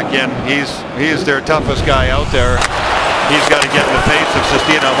come back in. He's their toughest guy out there. He's got to get in the face of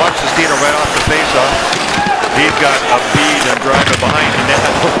Sestito. Now watch Sestito right off the face-off. He's got a bead and driver behind the net.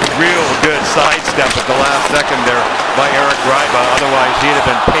 Real good sidestep at the last second there by Eric Greiber. Otherwise, he'd have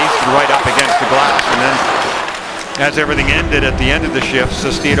been pasted right up against the glass. And then, as everything ended at the end of the shift,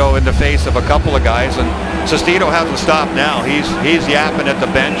 Sestito in the face of a couple of guys, and Sestito hasn't stopped now. He's yapping at the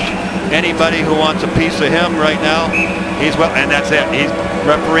bench. Anybody who wants a piece of him right now, and that's it.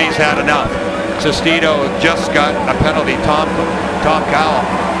 Referees had enough. Sestito just got a penalty. Tom Cowell,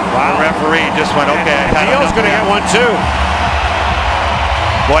 the referee, just went, okay. Neal's going to get one too.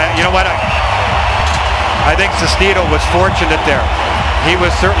 Boy, you know what? I think Sestito was fortunate there. He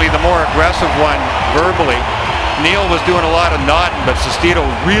was certainly the more aggressive one verbally. Neal was doing a lot of nodding, but Sestito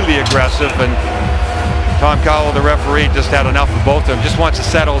really aggressive, and Tom Cowell, the referee, just had enough of both of them. Just wants to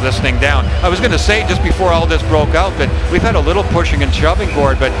settle this thing down. I was going to say just before all this broke out that we've had a little pushing and shoving,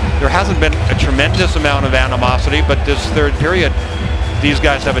 Gord, but there hasn't been a tremendous amount of animosity. But this third period, these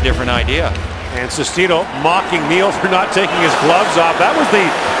guys have a different idea. And Sestito mocking Neal for not taking his gloves off. That was the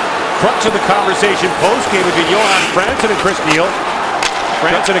crux of the conversation post-game between Johan Franzen and Chris Neal.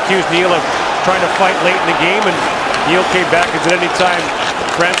 Franzen accused Neal of trying to fight late in the game, and Neal came back and said, anytime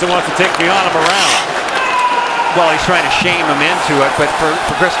Franzen wants to take me on, I'm around. Well, he's trying to shame him into it, but for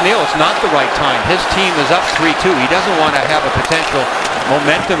Chris Neal, it's not the right time. His team is up 3-2. He doesn't want to have a potential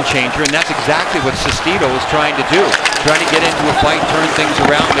momentum changer, and that's exactly what Sestito is trying to do. Trying to get into a fight, turn things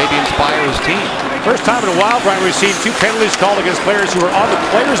around, maybe inspire his team. First time in a while, Brian, we've seen 2 penalties called against players who were on the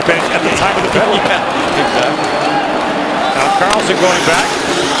players' bench at the time of the penalty. Exactly. Now Carlson going back.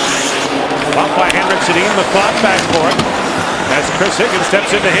 Bumped by Henrik Sedin, the thought back for it. As Chris Higgins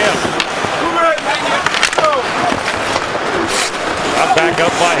steps into him. Back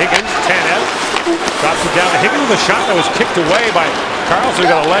up by Higgins, Tanev. Drops it down to Higgins with a shot that was kicked away by Carlson.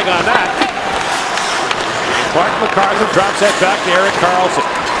 Got a leg on that. Clark MacArthur drops that back to Erik Karlsson.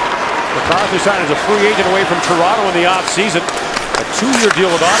 MacArthur signed as a free agent away from Toronto in the offseason. A 2-year deal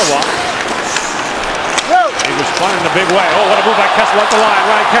with Ottawa. He was fun in a big way. Oh, what a move by Kessler at the line.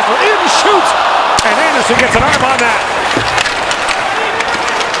 Ryan Kessler in, shoots! And Anderson gets an arm on that.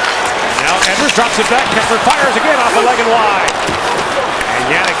 Now Edwards drops it back. Kessler fires again off the leg and wide. And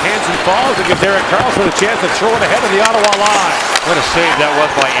Jannik Hansen falls and gives Erik Karlsson a chance to throw it ahead of the Ottawa line. What a save that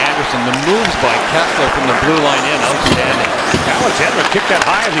was by Anderson. The moves by Kessler from the blue line in, outstanding. Alex Edler kicked that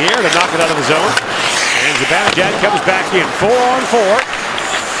high in the air to knock it out of the zone. And Zibanejad comes back in. 4-on-4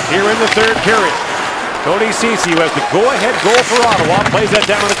 here in the third period. Cody Ceci, who has the go-ahead goal for Ottawa, plays that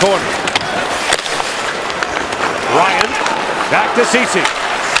down in the corner. Ryan back to Ceci.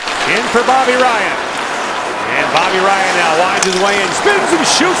 In for Bobby Ryan. And Bobby Ryan now winds his way in, spins and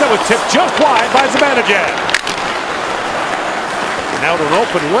shoots. That was tipped just wide by Zibanejad. Now to an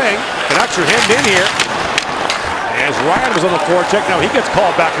open wing. Canucks are hemmed in here. As Ryan was on the forecheck, now he gets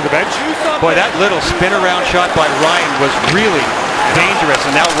called back to the bench. Boy, that little spin around shot by Ryan was really dangerous.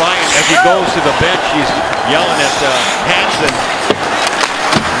 And now Ryan, as he goes to the bench, he's yelling at Hansen.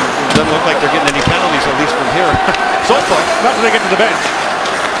 Doesn't look like they're getting any penalties, at least from here. So far, not when they get to the bench.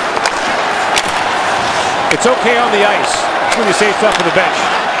 It's okay on the ice. That's when you say stuff on the bench.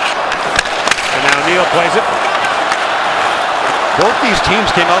 And now Neal plays it. Both these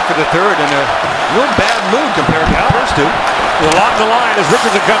teams came out for the third in a real bad mood compared to the first two. A lot in the line as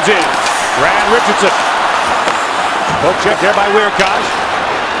Richardson comes in. Brad Richardson. Poke check there by Weirkosh.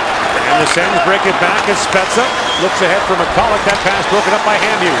 And the Sens break it back as Spezza looks ahead for McCulloch. That pass broken up by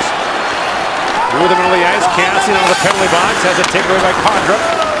Hamhuis. Through the middle of the ice, Cassian out of the penalty box, has it taken away by Condra.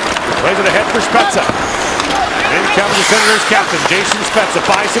 Plays it ahead for Spezza. In comes the Senators captain, Jason Spezza,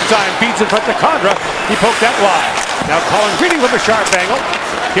 buys some time, feeds in front to Condra. He poked that wide. Now Colin Greening with a sharp angle.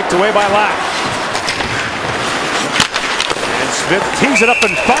 Kicked away by Lack. And Smith tees it up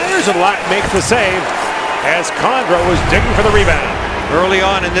and fires, and Lack makes the save as Condra was digging for the rebound. Early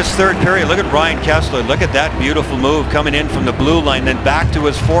on in this third period, look at Ryan Kessler. Look at that beautiful move coming in from the blue line, then back to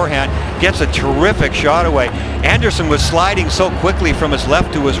his forehand. Gets a terrific shot away. Anderson was sliding so quickly from his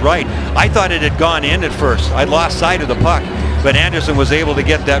left to his right. I thought it had gone in at first. I lost sight of the puck. But Anderson was able to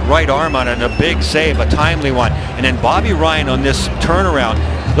get that right arm on it, and a big save, a timely one. And then Bobby Ryan on this turnaround.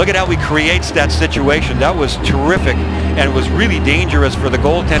 Look at how he creates that situation. That was terrific, and it was really dangerous for the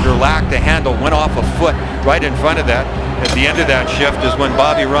goaltender Lack to handle. Went off a foot right in front of that. At the end of that shift is when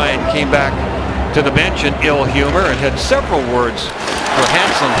Bobby Ryan came back to the bench in ill humor and had several words for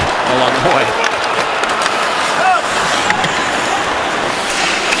Hansen along the way.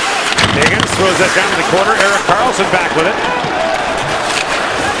 Higgins throws that down to the corner. Erik Karlsson back with it.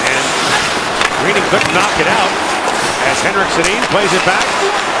 And Greening couldn't knock it out as Henrik Sedin plays it back.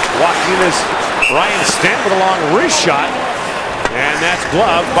 Walking in is Ryan Stanton with a long wrist shot. And that's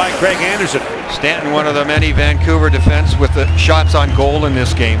gloved by Craig Anderson. Stanton, one of the many Vancouver defense with the shots on goal in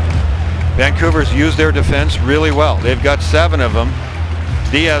this game. Vancouver's used their defense really well. They've got 7 of them.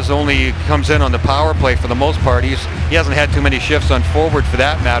 Diaz only comes in on the power play for the most part. He hasn't had too many shifts on forward for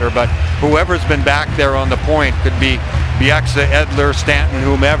that matter, but whoever's been back there on the point, could be Bieksa, Edler, Stanton,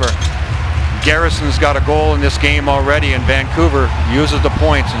 whomever. Garrison's got a goal in this game already, and Vancouver uses the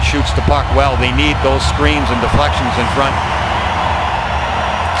points and shoots the puck well. They need those screens and deflections in front.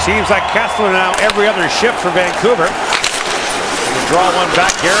 Seems like Kessler now every other shift for Vancouver. We'll draw one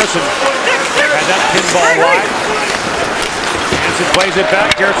back. Garrison had that pinball wide. Hansen plays it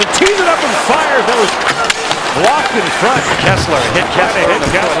back. Garrison tees it up and fires. That was blocked in front. Kessler hit Kessler.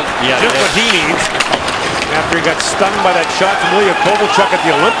 Yeah, just what he needs after he got stung by that shot from Ilya Kovalchuk at the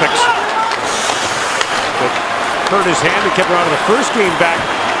Olympics. But hurt his hand. He kept around to the first game back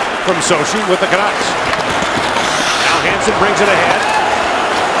from Sochi with the Canucks. Now Hansen brings it ahead.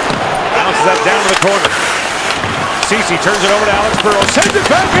 Bounces that down to the corner. Ceci turns it over to Alex Burrows. Sends it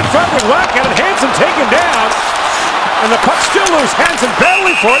back in front with Wack at it. Hansen taken down. And the puck still loose. Hansen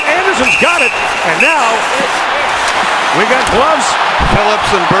battling for it. Anderson's got it. And now we got gloves. Phillips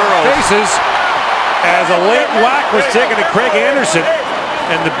and Burrows. Faces as a late whack was taken to Craig Anderson.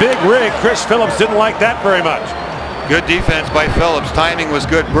 And the big rig, Chris Phillips, didn't like that very much. Good defense by Phillips. Timing was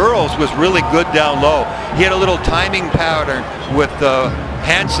good. Burrows was really good down low. He had a little timing pattern with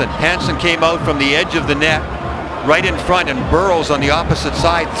Hansen. Hansen came out from the edge of the net right in front, and Burrows on the opposite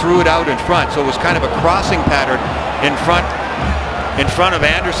side threw it out in front. So it was kind of a crossing pattern in front of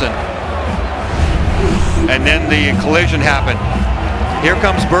Anderson. And then the collision happened. Here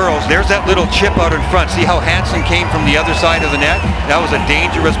comes Burrows. There's that little chip out in front. See how Hansen came from the other side of the net? That was a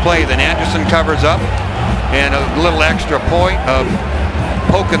dangerous play. Then Anderson covers up, and a little extra point of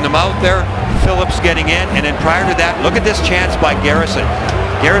poking them out there. Phillips getting in, and then prior to that, look at this chance by Garrison.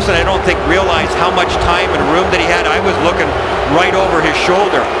 Garrison, I don't think, realized how much time and room that he had. I was looking right over his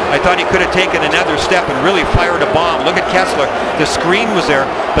shoulder. I thought he could have taken another step and really fired a bomb. Look at Kessler. The screen was there,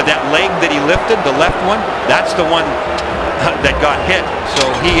 but that leg that he lifted, the left one, that's the one that got hit. So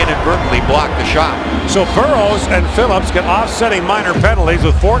he inadvertently blocked the shot. So Burrows and Phillips get offsetting minor penalties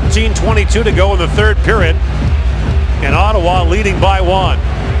with 14:22 to go in the third period. And Ottawa leading by 1.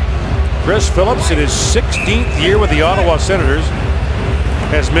 Chris Phillips, in his 16th year with the Ottawa Senators,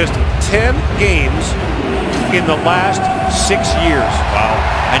 has missed 10 games in the last 6 years. Wow.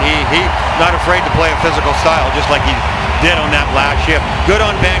 And he's not afraid to play a physical style, just like he did on that last shift. Good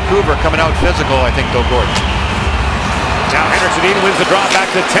on Vancouver coming out physical, I think, though, Gordon. Now Henrik Sedin wins the draw back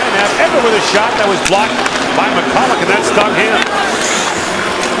to 10. Edler with a shot that was blocked by McCulloch, and that stung him.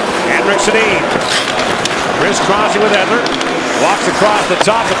 Henrik Sedin crisscrossing with Edler. Walks across the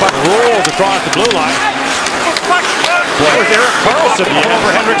top. The puck rolls across the blue line. That was Erik Karlsson all over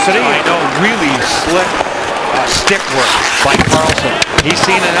Henrik Sedin. I know, really slick stick work by Karlsson. He's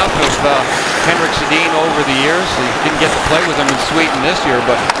seen enough of Henrik Sedin over the years. He didn't get to play with him in Sweden this year,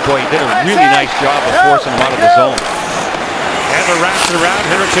 but boy, he did a really nice job of forcing him out of the zone. Edler wraps it around.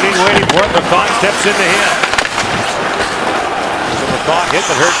 Henrik Sedin waiting for it. McCaw steps into him. So McCaw hit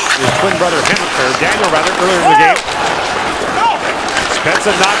that hurt his twin brother Daniel earlier in the game.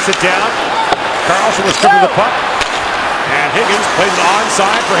 Spezza knocks it down. Karlsson was stripped of the puck. And Higgins plays an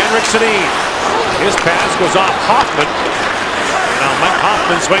onside for Henrik Sedin. His pass goes off Hoffman. Now Mike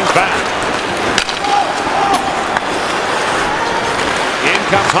Hoffman swings back. In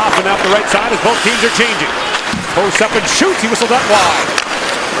comes Hoffman out the right side as both teams are changing. Posts up and shoots. He whistled that wide.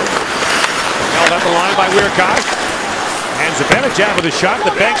 Held up the line by Weirkai. And Zibanejad with a shot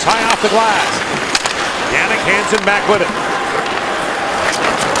that banks high off the glass. Yannick Hansen back with it.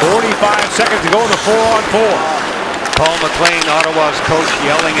 45 seconds to go in the 4-on-4. Paul McLean, Ottawa's coach,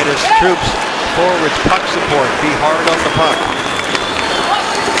 yelling at his troops. Forwards, puck support. Be hard on the puck.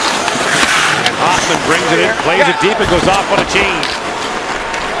 And Hoffman brings it in, plays it deep, and goes off on a change.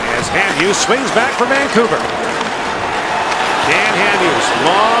 As Hamhuis swings back for Vancouver. Dan Hamhuis,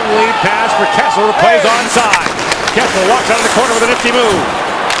 long lead pass for Kessler, who plays onside. Kessler walks out of the corner with a nifty move.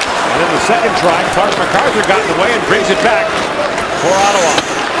 And then the second try, Clark MacArthur got in the way and brings it back for Ottawa.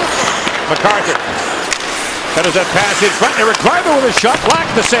 MacArthur cutters that pass in front. Eric Greiber with a shot,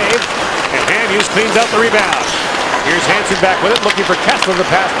 blocked the save. And Hamhuis cleans out the rebound. Here's Hansen back with it, looking for Kessler. The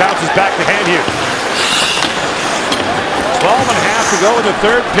pass bounces back to Hamhuis. 12.5 to go in the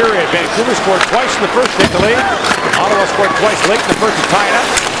third period. Vancouver scored twice in the first to take the lead. Ottawa scored twice late in the first to tie it up.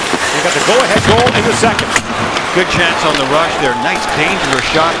 They got the go-ahead goal in the second. Good chance on the rush there. Nice dangerous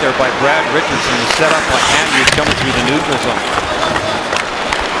shot there by Brad Richardson. The setup by Hamhuis coming through the neutral zone.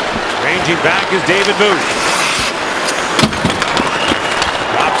 Ranging back is David Booth.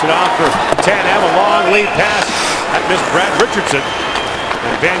 Drops it off for Tanev. A long lead pass. That missed Brad Richardson.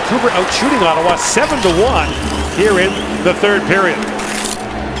 And Vancouver out shooting Ottawa 7-1 here in the third period.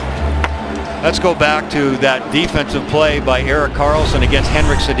 Let's go back to that defensive play by Erik Karlsson against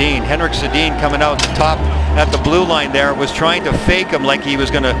Henrik Sedin. Henrik Sedin coming out the top at the blue line there was trying to fake him like he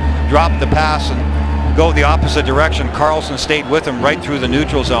was going to drop the pass and go the opposite direction. Karlsson stayed with him right through the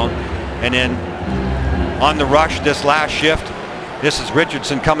neutral zone. And then on the rush this last shift, this is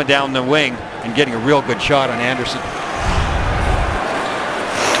Richardson coming down the wing and getting a real good shot on Anderson.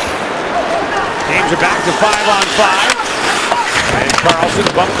 Teams are back to 5-on-5. And Karlsson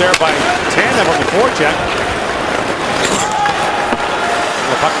bumped there by Tanev on the forecheck.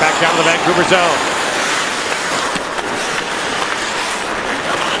 The puck back down to the Vancouver zone.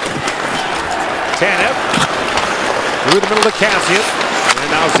 Tanev through the middle to Kassian. And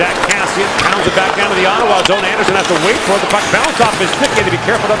now Zach Kassian pounds it back down to the Ottawa zone. Anderson has to wait for it. The puck bounce off his stick. He had to be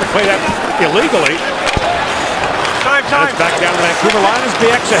careful not to play that illegally. Time. It's back down to the Vancouver line as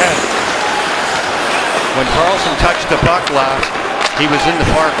BX ahead. When Karlsson touched the puck last, he was in the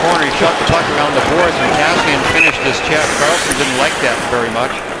far corner. He shot the puck around the boards and Kassian finished his chest. Karlsson didn't like that very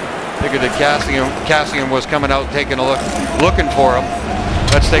much. Figured that Kassian was coming out taking a look, looking for him.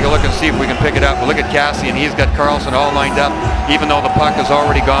 Let's take a look and see if we can pick it up. Look at Kassian. He's got Karlsson all lined up, even though the puck is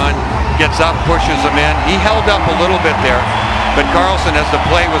already gone. Gets up, pushes him in. He held up a little bit there, but Karlsson, as the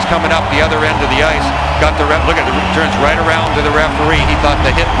play was coming up the other end of the ice, got the look at it, turns right around to the referee. He thought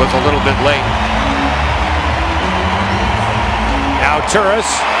the hit was a little bit late. Now Turris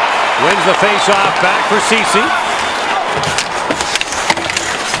wins the face-off back for Ceci.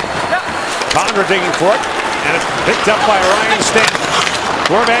 Condra digging for it, and it's picked up by Ryan Stanton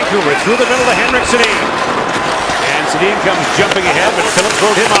for Vancouver. Through the middle to Henrik Sedin. And Sedin comes jumping ahead, but Phillips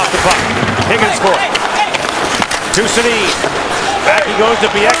rode him off the puck. Higgins for it. To Sedin. Back he goes to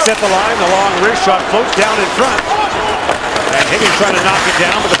BX at the line. The long wrist shot floats down in front. And Higgins trying to knock it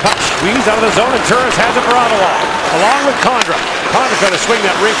down, but the puck squeezed out of the zone, and Turris has it for Ottawa. Along with Condra. Condra trying to swing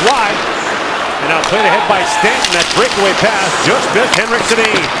that rink wide. And now played ahead by Stanton. That breakaway pass just missed Henrik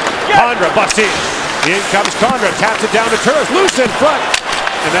Sedin. Condra busts in. In comes Condra. Taps it down to Turris. Loose in front.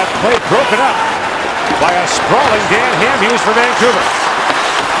 And that play broken up by a sprawling Dan Hamhuis for Vancouver.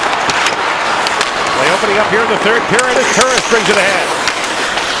 Play opening up here in the third period as Turris brings it ahead.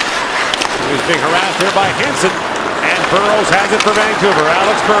 He's being harassed here by Hansen. And Burrows has it for Vancouver.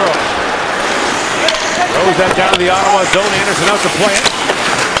 Alex Burrows throws that down to the Ottawa zone. Anderson out to play it.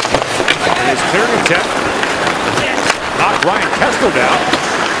 And his clearing attempt knocked Ryan Kessler down.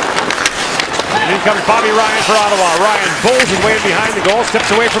 And in comes Bobby Ryan for Ottawa. Ryan bowls his way behind the goal, steps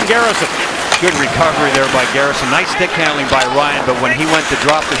away from Garrison. Good recovery there by Garrison. Nice stick handling by Ryan, but when he went to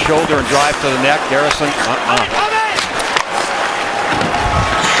drop the shoulder and drive to the neck, Garrison,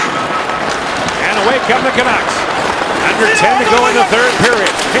 And away come the Canucks. Under 10 to go in the third period.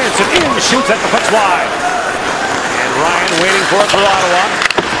 Hansen in, shoots at the puck's wide. And Ryan waiting for it for Ottawa.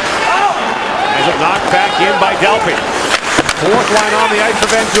 As it knocked back in by Delpy. Fourth line on the ice for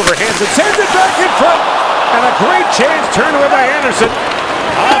Vancouver. Hansen sends it back in front. And a great chance turned away by Anderson.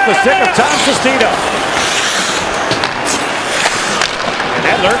 Off the stick of Tom Sestito. And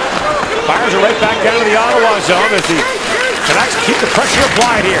Edler fires it right back. back down to the Ottawa zone as the Canucks keep the pressure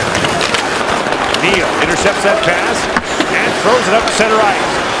applied here. As Higgins tries to knock it down, but the puck squeezed out of the zone. And Anderson has it for Ottawa. A long lead pass. That's Anderson. Anderson Neal intercepts that pass and throws it up to center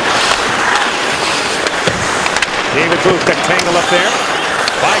ice. David Booth got tangled up there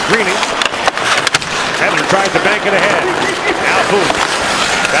by Greening. Edler tries to bank it ahead. Now Booth.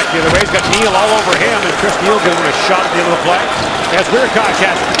 Back the other way. He's got Neal all over him, and Chris Neal giving him a shot at the end of the play. As Weircock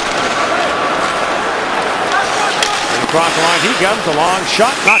has it. And across the line he comes. A long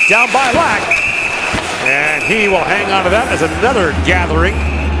shot knocked down by Lack. And he will hang on to that as another gathering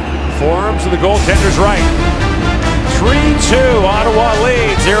forms to the goaltender's right. 3-2, Ottawa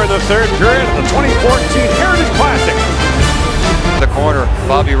leads here in the third period of the 2014 Heritage Classic. The corner,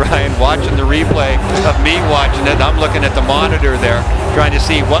 Bobby Ryan watching the replay of me watching it. I'm looking at the monitor there, trying to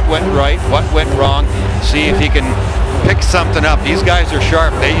see what went right, what went wrong, see if he can pick something up. These guys are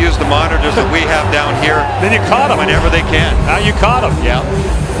sharp. They use the monitors that we have down here. Then you caught him. Whenever they can. Now you caught him. Yeah.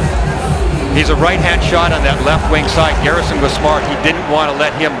 He's a right-hand shot on that left wing side. Garrison was smart. He didn't want to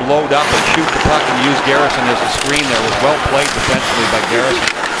let him load up and shoot the puck and use Garrison as a screen there. It was well played defensively by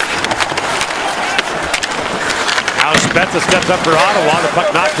Garrison. Now Spezza steps up for Ottawa. The puck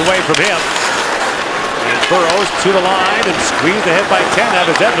knocked away from him. And Burrows to the line and squeezed ahead by 10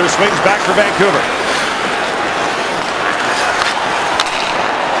 as Edler swings back for Vancouver.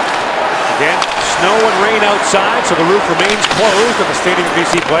 Again, snow and rain outside, so the roof remains closed at the Stadium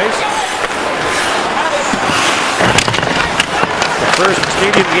BC Place. The first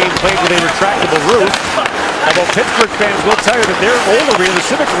stadium game played with a retractable roof. Although Pittsburgh fans will tell you that their old arena, the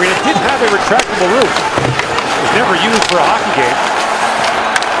Civic Arena, didn't have a retractable roof. It was never used for a hockey game.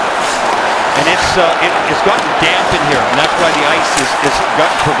 And it's gotten damp in here, and that's why the ice is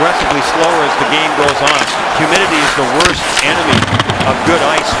gotten progressively slower as the game goes on. Humidity is the worst enemy of good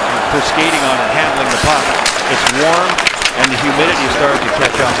ice for skating on and handling the puck. It's warm, and the humidity started to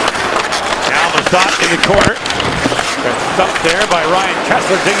catch up. Now Mathot in the corner. Thumped there by Ryan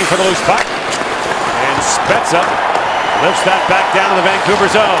Kessler, digging for the loose puck. And Spezza lifts that back down to the Vancouver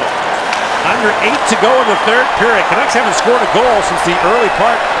zone. Under 8 to go in the third period. Canucks haven't scored a goal since the early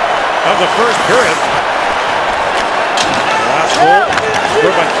part of the first period. The last goal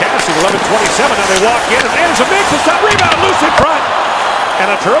scored by Cassie, 11:27. Now they walk in, and Anderson makes the stop. Rebound, loose in front. And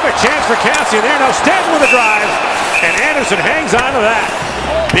a terrific chance for Cassie there. Now Stanton with a drive, and Anderson hangs on to that.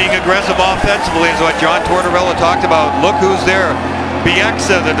 Being aggressive offensively is what John Tortorella talked about. Look who's there.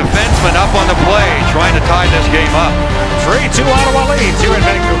 Bieksa, the defenseman, up on the play, trying to tie this game up. 3-2 Ottawa leads here in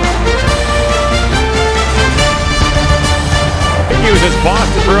Vancouver. Continues as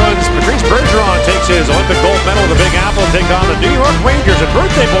Boston Bruins. Patrice Bergeron takes his Olympic gold medal with the Big Apple to take on the New York Rangers and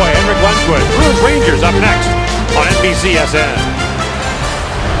birthday boy Henrik Lundqvist. Bruins Rangers up next on NBCSN.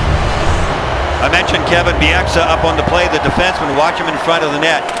 I mentioned Kevin Bieksa up on the play, the defenseman. Watch him in front of the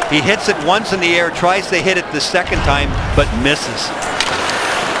net. He hits it once in the air, tries to hit it the second time, but misses.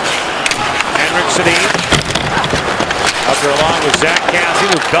 Henrik Sedin out there along with Zach Cassie,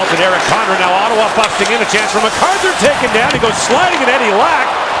 who belted Eric Condren. Now Ottawa busting in, a chance for MacArthur taken down. He goes sliding at Eddie Lack,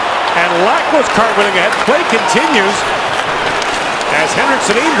 and Lack goes cartwheeling ahead. Play continues as Henrik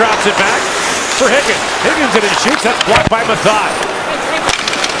Sedin drops it back for Higgins. Higgins in and shoots. That's blocked by Mathot.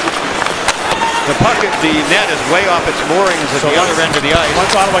 The puck at the net is way off its moorings at the other end of the ice.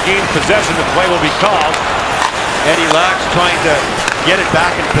 Once Ottawa gains possession, the play will be called. Eddie Lack's trying to get it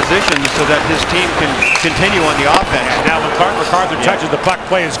back in position so that his team can continue on the offense. And now MacArthur touches the puck,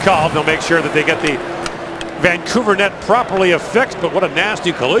 play is called. They'll make sure that they get the Vancouver net properly affixed, but what a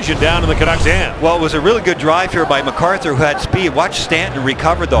nasty collision down in the Canucks' end. Well, it was a really good drive here by MacArthur, who had speed. Watch Stanton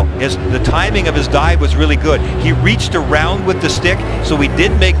recover, though. The timing of his dive was really good. He reached around with the stick, so he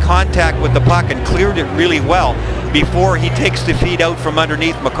did make contact with the puck and cleared it really well before he takes the feed out from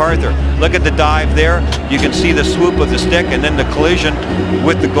underneath MacArthur. Look at the dive there. You can see the swoop of the stick and then the collision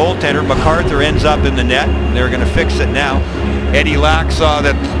with the goaltender. MacArthur ends up in the net. They're going to fix it now. Eddie Lack saw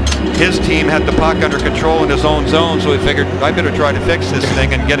that his team had the puck under control in his own zone, so he figured, I better try to fix this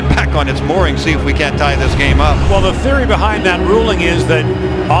thing and get it back on its mooring, see if we can't tie this game up. Well, the theory behind that ruling is that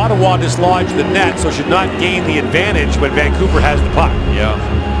Ottawa dislodged the net, so should not gain the advantage when Vancouver has the puck. Yeah.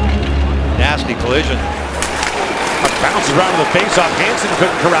 Nasty collision. Puck bounces around to the faceoff. Hansen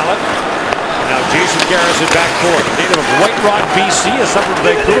couldn't corral it. And now Jason Garrison back forward. The native of White Rock, BC, is something to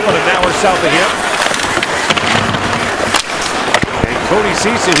Vancouver, but an hour south of him. Cody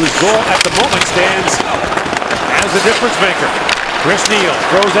Ceci, whose goal at the moment stands as the difference maker. Chris Neal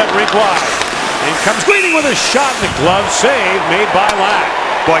throws that rink wide. And comes Greening with a shot in the glove save made by Lack.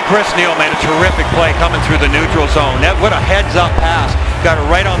 Boy, Chris Neal made a terrific play coming through the neutral zone. What a heads-up pass. Got it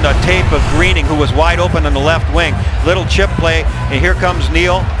right on the tape of Greening, who was wide open on the left wing. Little chip play, and here comes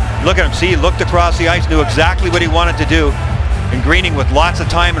Neal. Look at him. See, he looked across the ice, knew exactly what he wanted to do. And Greening, with lots of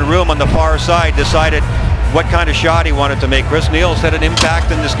time and room on the far side, decided what kind of shot he wanted to make. Chris Neal's had an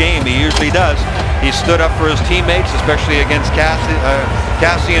impact in this game. He usually does. He stood up for his teammates, especially against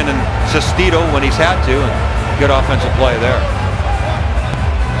Cassian and Sestito when he's had to. And good offensive play there.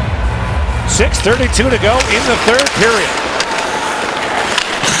 6:32 to go in the third period.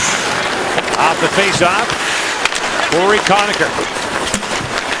 Off the face-off, Corey Conacher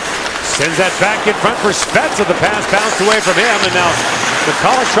sends that back in front for Spezza. The pass bounced away from him, and now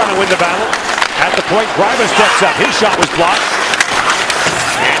McCulloch trying to win the battle. At the point, Greiba steps up. His shot was blocked.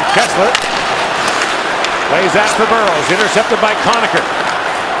 And Kessler plays that for Burrows, intercepted by Conacher.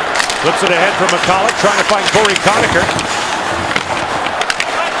 Flips it ahead for McCulloch, trying to find Corey Conacher.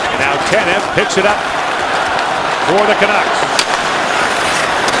 And now Tanev picks it up for the Canucks.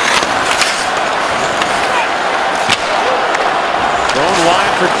 Thrown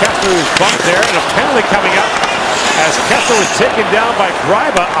line for Kessler, who's bumped there, and a penalty coming up as Kessler was taken down by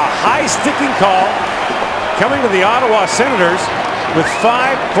Greiba. A high sticking call coming to the Ottawa Senators with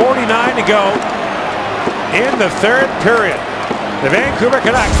 5:49 to go in the third period. The Vancouver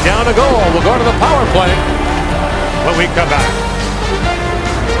Canucks down a goal. We'll go to the power play when we come back.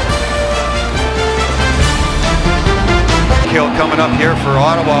 Kill coming up here for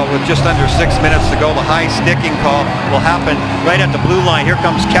Ottawa with just under 6 minutes to go. The high sticking call will happen right at the blue line. Here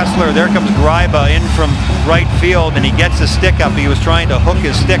comes Kessler. There comes Greiba in from right field, and he gets his stick up. He was trying to hook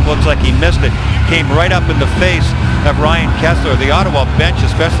his stick. Looks like he missed it. Came right up in the face of Ryan Kessler. The Ottawa bench,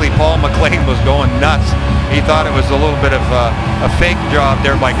 especially Paul McLean, was going nuts. He thought it was a little bit of a fake job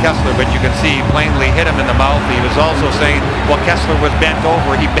there by Kessler, but you can see he plainly hit him in the mouth. He was also saying, well, Kessler was bent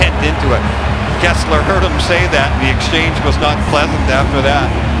over. He bent into it. Kessler heard him say that, and the exchange was not pleasant after that.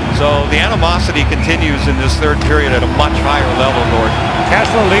 So the animosity continues in this third period at a much higher level, Gord.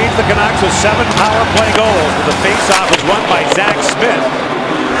 Kessler leads the Canucks with 7 power play goals. The face-off was won by Zach Smith.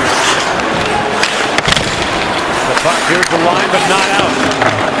 The puck here's the line, but not out.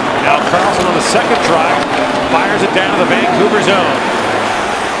 Now Carlson on the second try fires it down to the Vancouver zone.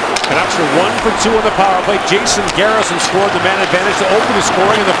 Canucks are 1 for 2 on the power play. Jason Garrison scored the man advantage to open the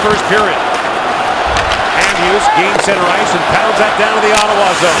scoring in the first period. Hughes gains center ice and pounds that down to the Ottawa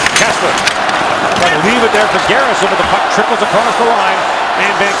zone. Kessler trying to leave it there for Garrison, but the puck trickles across the line,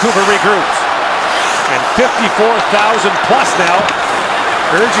 and Vancouver regroups. And 54,000 plus now,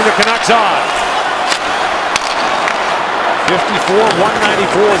 urging the Canucks on.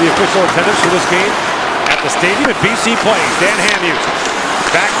 54,194 the official attendance for this game at the stadium at BC Place. Dan Hamhuis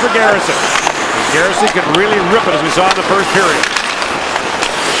back for Garrison. And Garrison can really rip it, as we saw in the first period.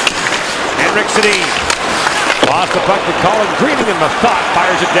 Henrik Sedin lost the puck to Colin Greening, and the thought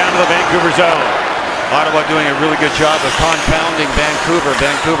fires it down to the Vancouver zone. Ottawa doing a really good job of confounding Vancouver.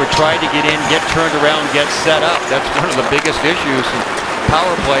 Vancouver tried to get in, get turned around, get set up. That's one of the biggest issues in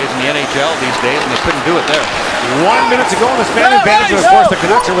power plays in the NHL these days, and they couldn't do it there. 1 minute to go in this man advantage, and of course the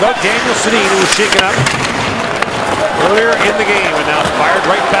Canucks are without Daniel Sedin, who was shaken up earlier in the game, and now fired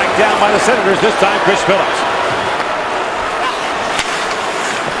right back down by the Senators, this time Chris Phillips.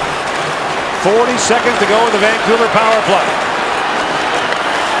 40 seconds to go in the Vancouver power play.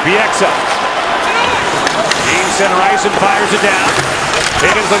 Bieksa gains center ice and fires it down.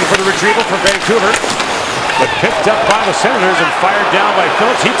 Higgins looking for the retrieval for Vancouver, but picked up by the Senators and fired down by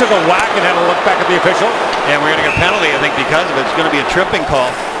Phillips. He took a whack and had a look back at the official. And we're going to get a penalty, I think, because of it. It's going to be a tripping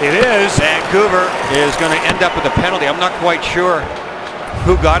call. It is. Vancouver is going to end up with a penalty. I'm not quite sure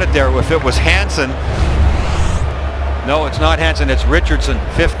who got it there. If it was Hansen. No, it's not Hansen. It's Richardson,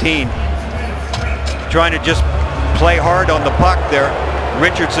 15. Trying to just play hard on the puck there.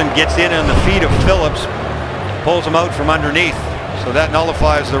 Richardson gets in on the feet of Phillips, pulls him out from underneath. So that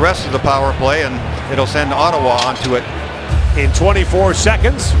nullifies the rest of the power play, and it'll send Ottawa onto it. In 24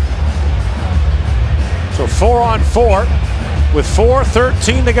 seconds. So 4 on 4 with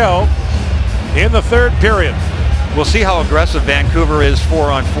 4:13 to go in the third period. We'll see how aggressive Vancouver is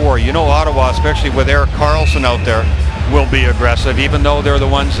 4 on 4. You know, Ottawa, especially with Erik Karlsson out there, will be aggressive, even though they're the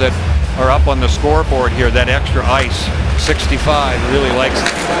ones that are up on the scoreboard here. That extra ice, 65, really likes it.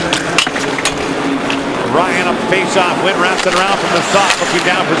 Ryan up face-off, win wraps it around from the top, looking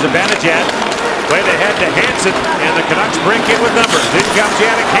down for Zibanejad. Played ahead to Hansen, and the Canucks break in with numbers. In comes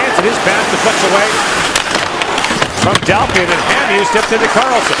Jannik Hansen, his pass deflects away from Dalpin, and Hamhuis steps into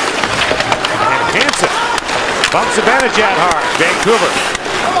Karlsson. And Hansen bumps Zibanejad hard. Vancouver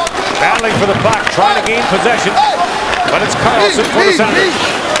battling for the puck, trying to gain possession, but it's Karlsson for the Senators.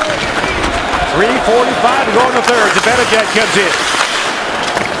 3:45 to go in the third. Zibanejad comes in.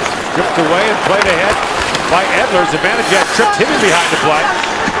 Stripped away and played ahead by Edler. Zibanejad tripped him in behind the play.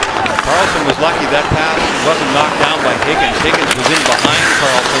 Carlson was lucky that pass wasn't knocked down by Higgins. Higgins was in behind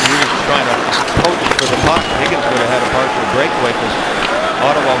Carlson. He was trying to poach for the puck. Higgins would have had a partial breakaway because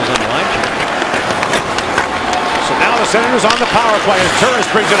Ottawa was on the line sheet. So now the Senators on the power play as Turris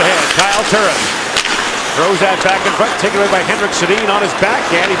brings it ahead. Kyle Turris throws that back in front, taken away by Henrik Sedin on his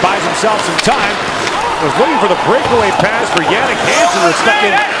backhand. He buys himself some time. Was looking for the breakaway pass for Jannik Hansen, who was stuck in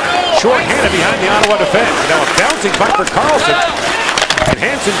short-handed behind the Ottawa defense. Now a bouncing puck for Carlson, and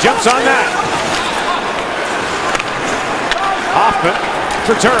Hansen jumps on that. Hoffman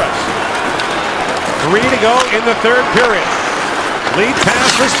for Turris. 3 to go in the third period. Lead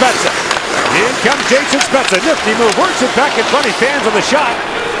pass for Spezza. In comes Jason Spezza. Nifty move. Works it back in front. He fans on the shot.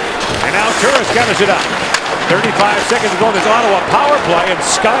 And now Turris gathers it up. 35 seconds to go in this Ottawa power play, and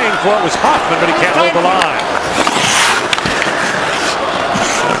skying for it was Hoffman, but he can't hold the line.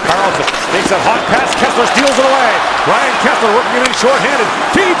 Carlson makes a hot pass. Kessler steals it away. Ryan Kessler working it in short-handed.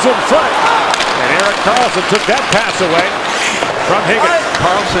 Feeds in front. And Erik Karlsson took that pass away from Higgins.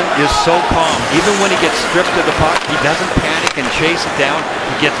 Carlson is so calm. Even when he gets stripped of the puck, he doesn't panic and chase it down.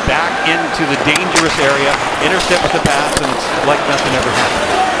 He gets back into the dangerous area, intercepts the pass, and it's like nothing ever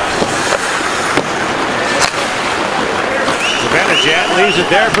happened. Zibanejad leaves it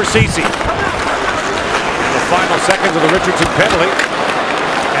there for Ceci. The final seconds of the Richardson penalty.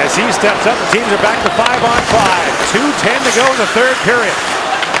 As he steps up, the teams are back to 5-on-5. 2:10 to go in the third period.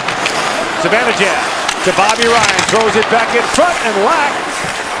 Zibanejad to Bobby Ryan, throws it back in front, and Lack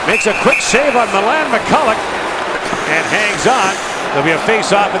makes a quick save on Milan McCulloch and hangs on. There'll be a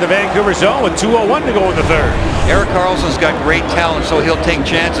face-off in the Vancouver zone with 2:01 to go in the third. Erik Karlsson's got great talent, so he'll take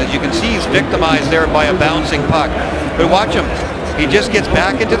chances. You can see he's victimized there by a bouncing puck. But watch him. He just gets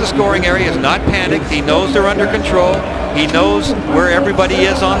back into the scoring area. He's not panicked. He knows they're under control. He knows where everybody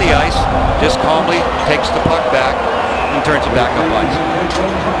is on the ice. Just calmly takes the puck back and turns it back up ice.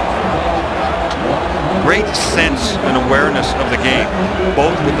 Great sense and awareness of the game,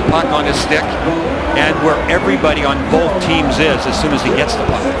 both with the puck on his stick and where everybody on both teams is as soon as he gets the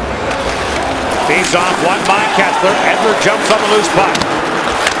puck. Feeds off one by Kessler. Edler jumps on the loose puck.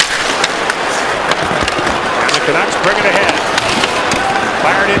 And the Canucks bring it ahead.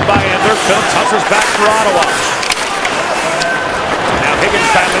 Fired in by Edler. Phillips hustles back for Ottawa. Now Higgins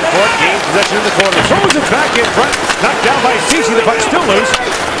battling for it. Gains possession in the corner. Throws it back in front. Knocked down by Ceci. The puck still loose.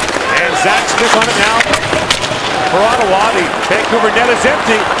 And Zach Smith on it now for Ottawa. The Vancouver net is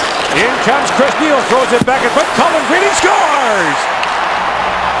empty. In comes Chris Neal. Throws it back in front. Colin Greening scores!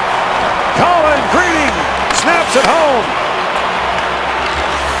 Colin Greening snaps it home.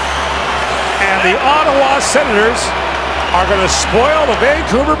 And the Ottawa Senators are going to spoil the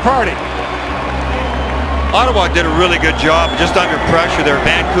Vancouver party. Ottawa did a really good job just under pressure there.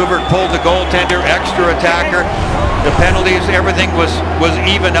 Vancouver pulled the goaltender, extra attacker. The penalties, everything was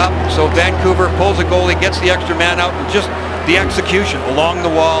even up. So Vancouver pulls the goalie, gets the extra man out, and just the execution along the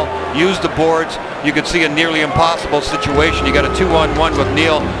wall, used the boards. You could see a nearly impossible situation. You got a 2-on-1 with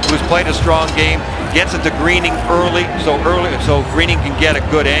Neal, who's played a strong game, gets it to Greening early so Greening can get a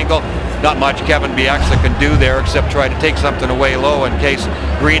good angle. Not much Kevin Bieksa can do there except try to take something away low in case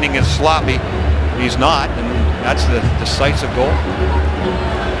Greening is sloppy. He's not, and that's the decisive goal.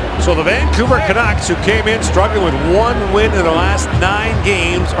 So the Vancouver Canucks, who came in struggling with one win in the last 9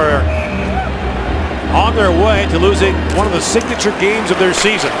 games, are on their way to losing one of the signature games of their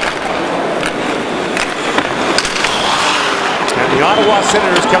season. And the Ottawa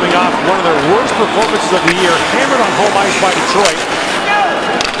Senators coming off one of their worst performances of the year, hammered on home ice by Detroit.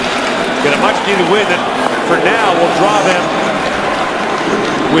 Get a much-needed win that, for now, will draw them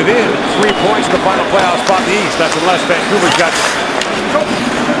within 3 points of the final playoff spot in the East. That's unless Vancouver's got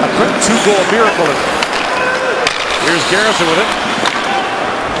a quick 2-goal miracle in it. Here's Garrison with it.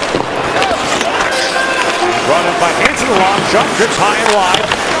 Brought in by Hansen along. Shot drips high and wide.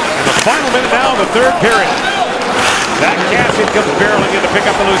 And the final minute now of the third period. Zach Kassian comes barreling in to pick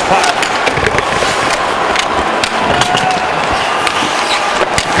up the loose puck.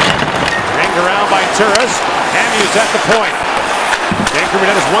 Hanged around by Turris. Hamhuis at the point. Vancouver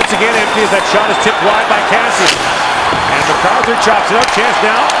net is once again empty as that shot is tipped wide by Kassian. And MacArthur chops it up. Chance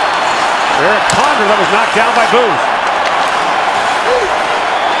now. Eric Ponder, that was knocked down by Booth.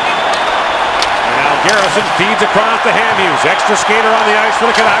 And now Garrison feeds across to Hamhuis. Extra skater on the ice for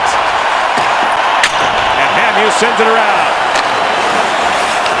the Canucks. And Hamhuis sends it around.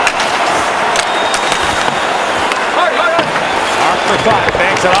 Arthur 5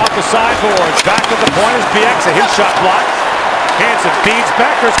 banks it off the side boards. Back at the point is Bieksa. His shot blocked. Hansen feeds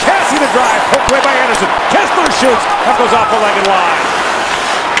back. There's Cassie to drive. Poked away by Anderson. Kessler shoots. That goes off the leg and line.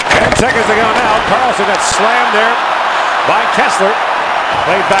 10 seconds to go now. Karlsson got slammed there by Kessler.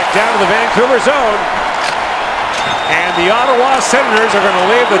 Played back down to the Vancouver zone. And the Ottawa Senators are going to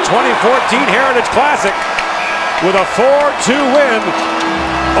leave the 2014 Heritage Classic with a 4-2 win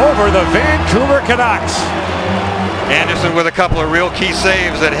over the Vancouver Canucks. Anderson with a couple of real key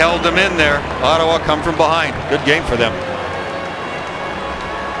saves that held them in there. Ottawa come from behind. Good game for them.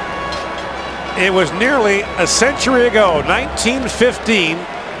 It was nearly a century ago, 1915,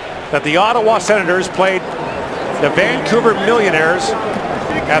 that the Ottawa Senators played the Vancouver Millionaires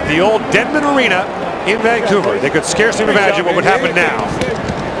at the old Denman Arena in Vancouver. They could scarcely imagine what would happen now.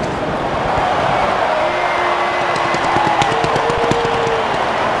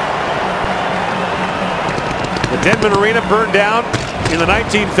 The Denman Arena burned down in the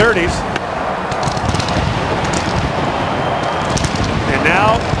 1930s. And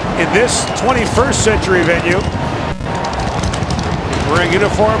now, in this 21st century venue, wearing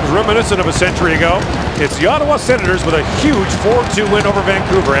uniforms reminiscent of a century ago, it's the Ottawa Senators with a huge 4-2 win over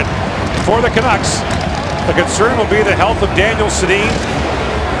Vancouver. And for the Canucks, the concern will be the health of Daniel Sedin,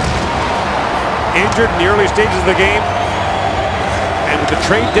 injured in the early stages of the game. And with the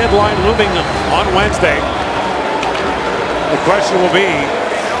trade deadline looming on Wednesday, the question will be,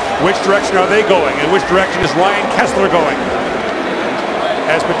 which direction are they going, and which direction is Ryan Kessler going,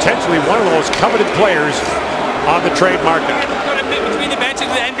 as potentially one of the most coveted players on the trade market.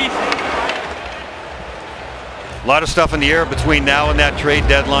 A lot of stuff in the air between now and that trade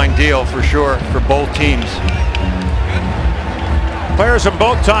deadline deal for sure for both teams. Players from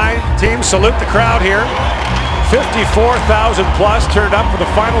both teams salute the crowd here. 54,000 plus turned up for the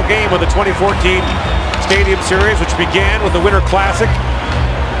final game of the 2014 Stadium Series, which began with the Winter Classic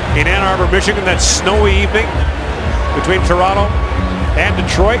in Ann Arbor, Michigan, that snowy evening between Toronto and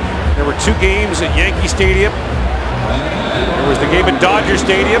Detroit. There were two games at Yankee Stadium. There was the game at Dodger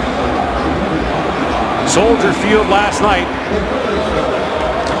Stadium, Soldier Field last night.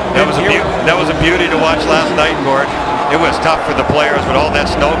 That was a beauty to watch last night, Gord. It was tough for the players with all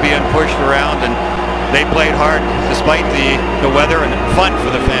that snow being pushed around, and they played hard despite the weather, and fun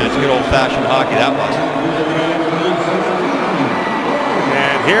for the fans. Good old-fashioned hockey that was.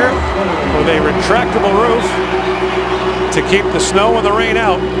 And here, with a retractable roof to keep the snow and the rain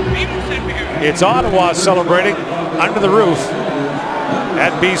out, it's Ottawa celebrating under the roof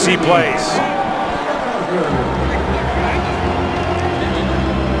at BC Place.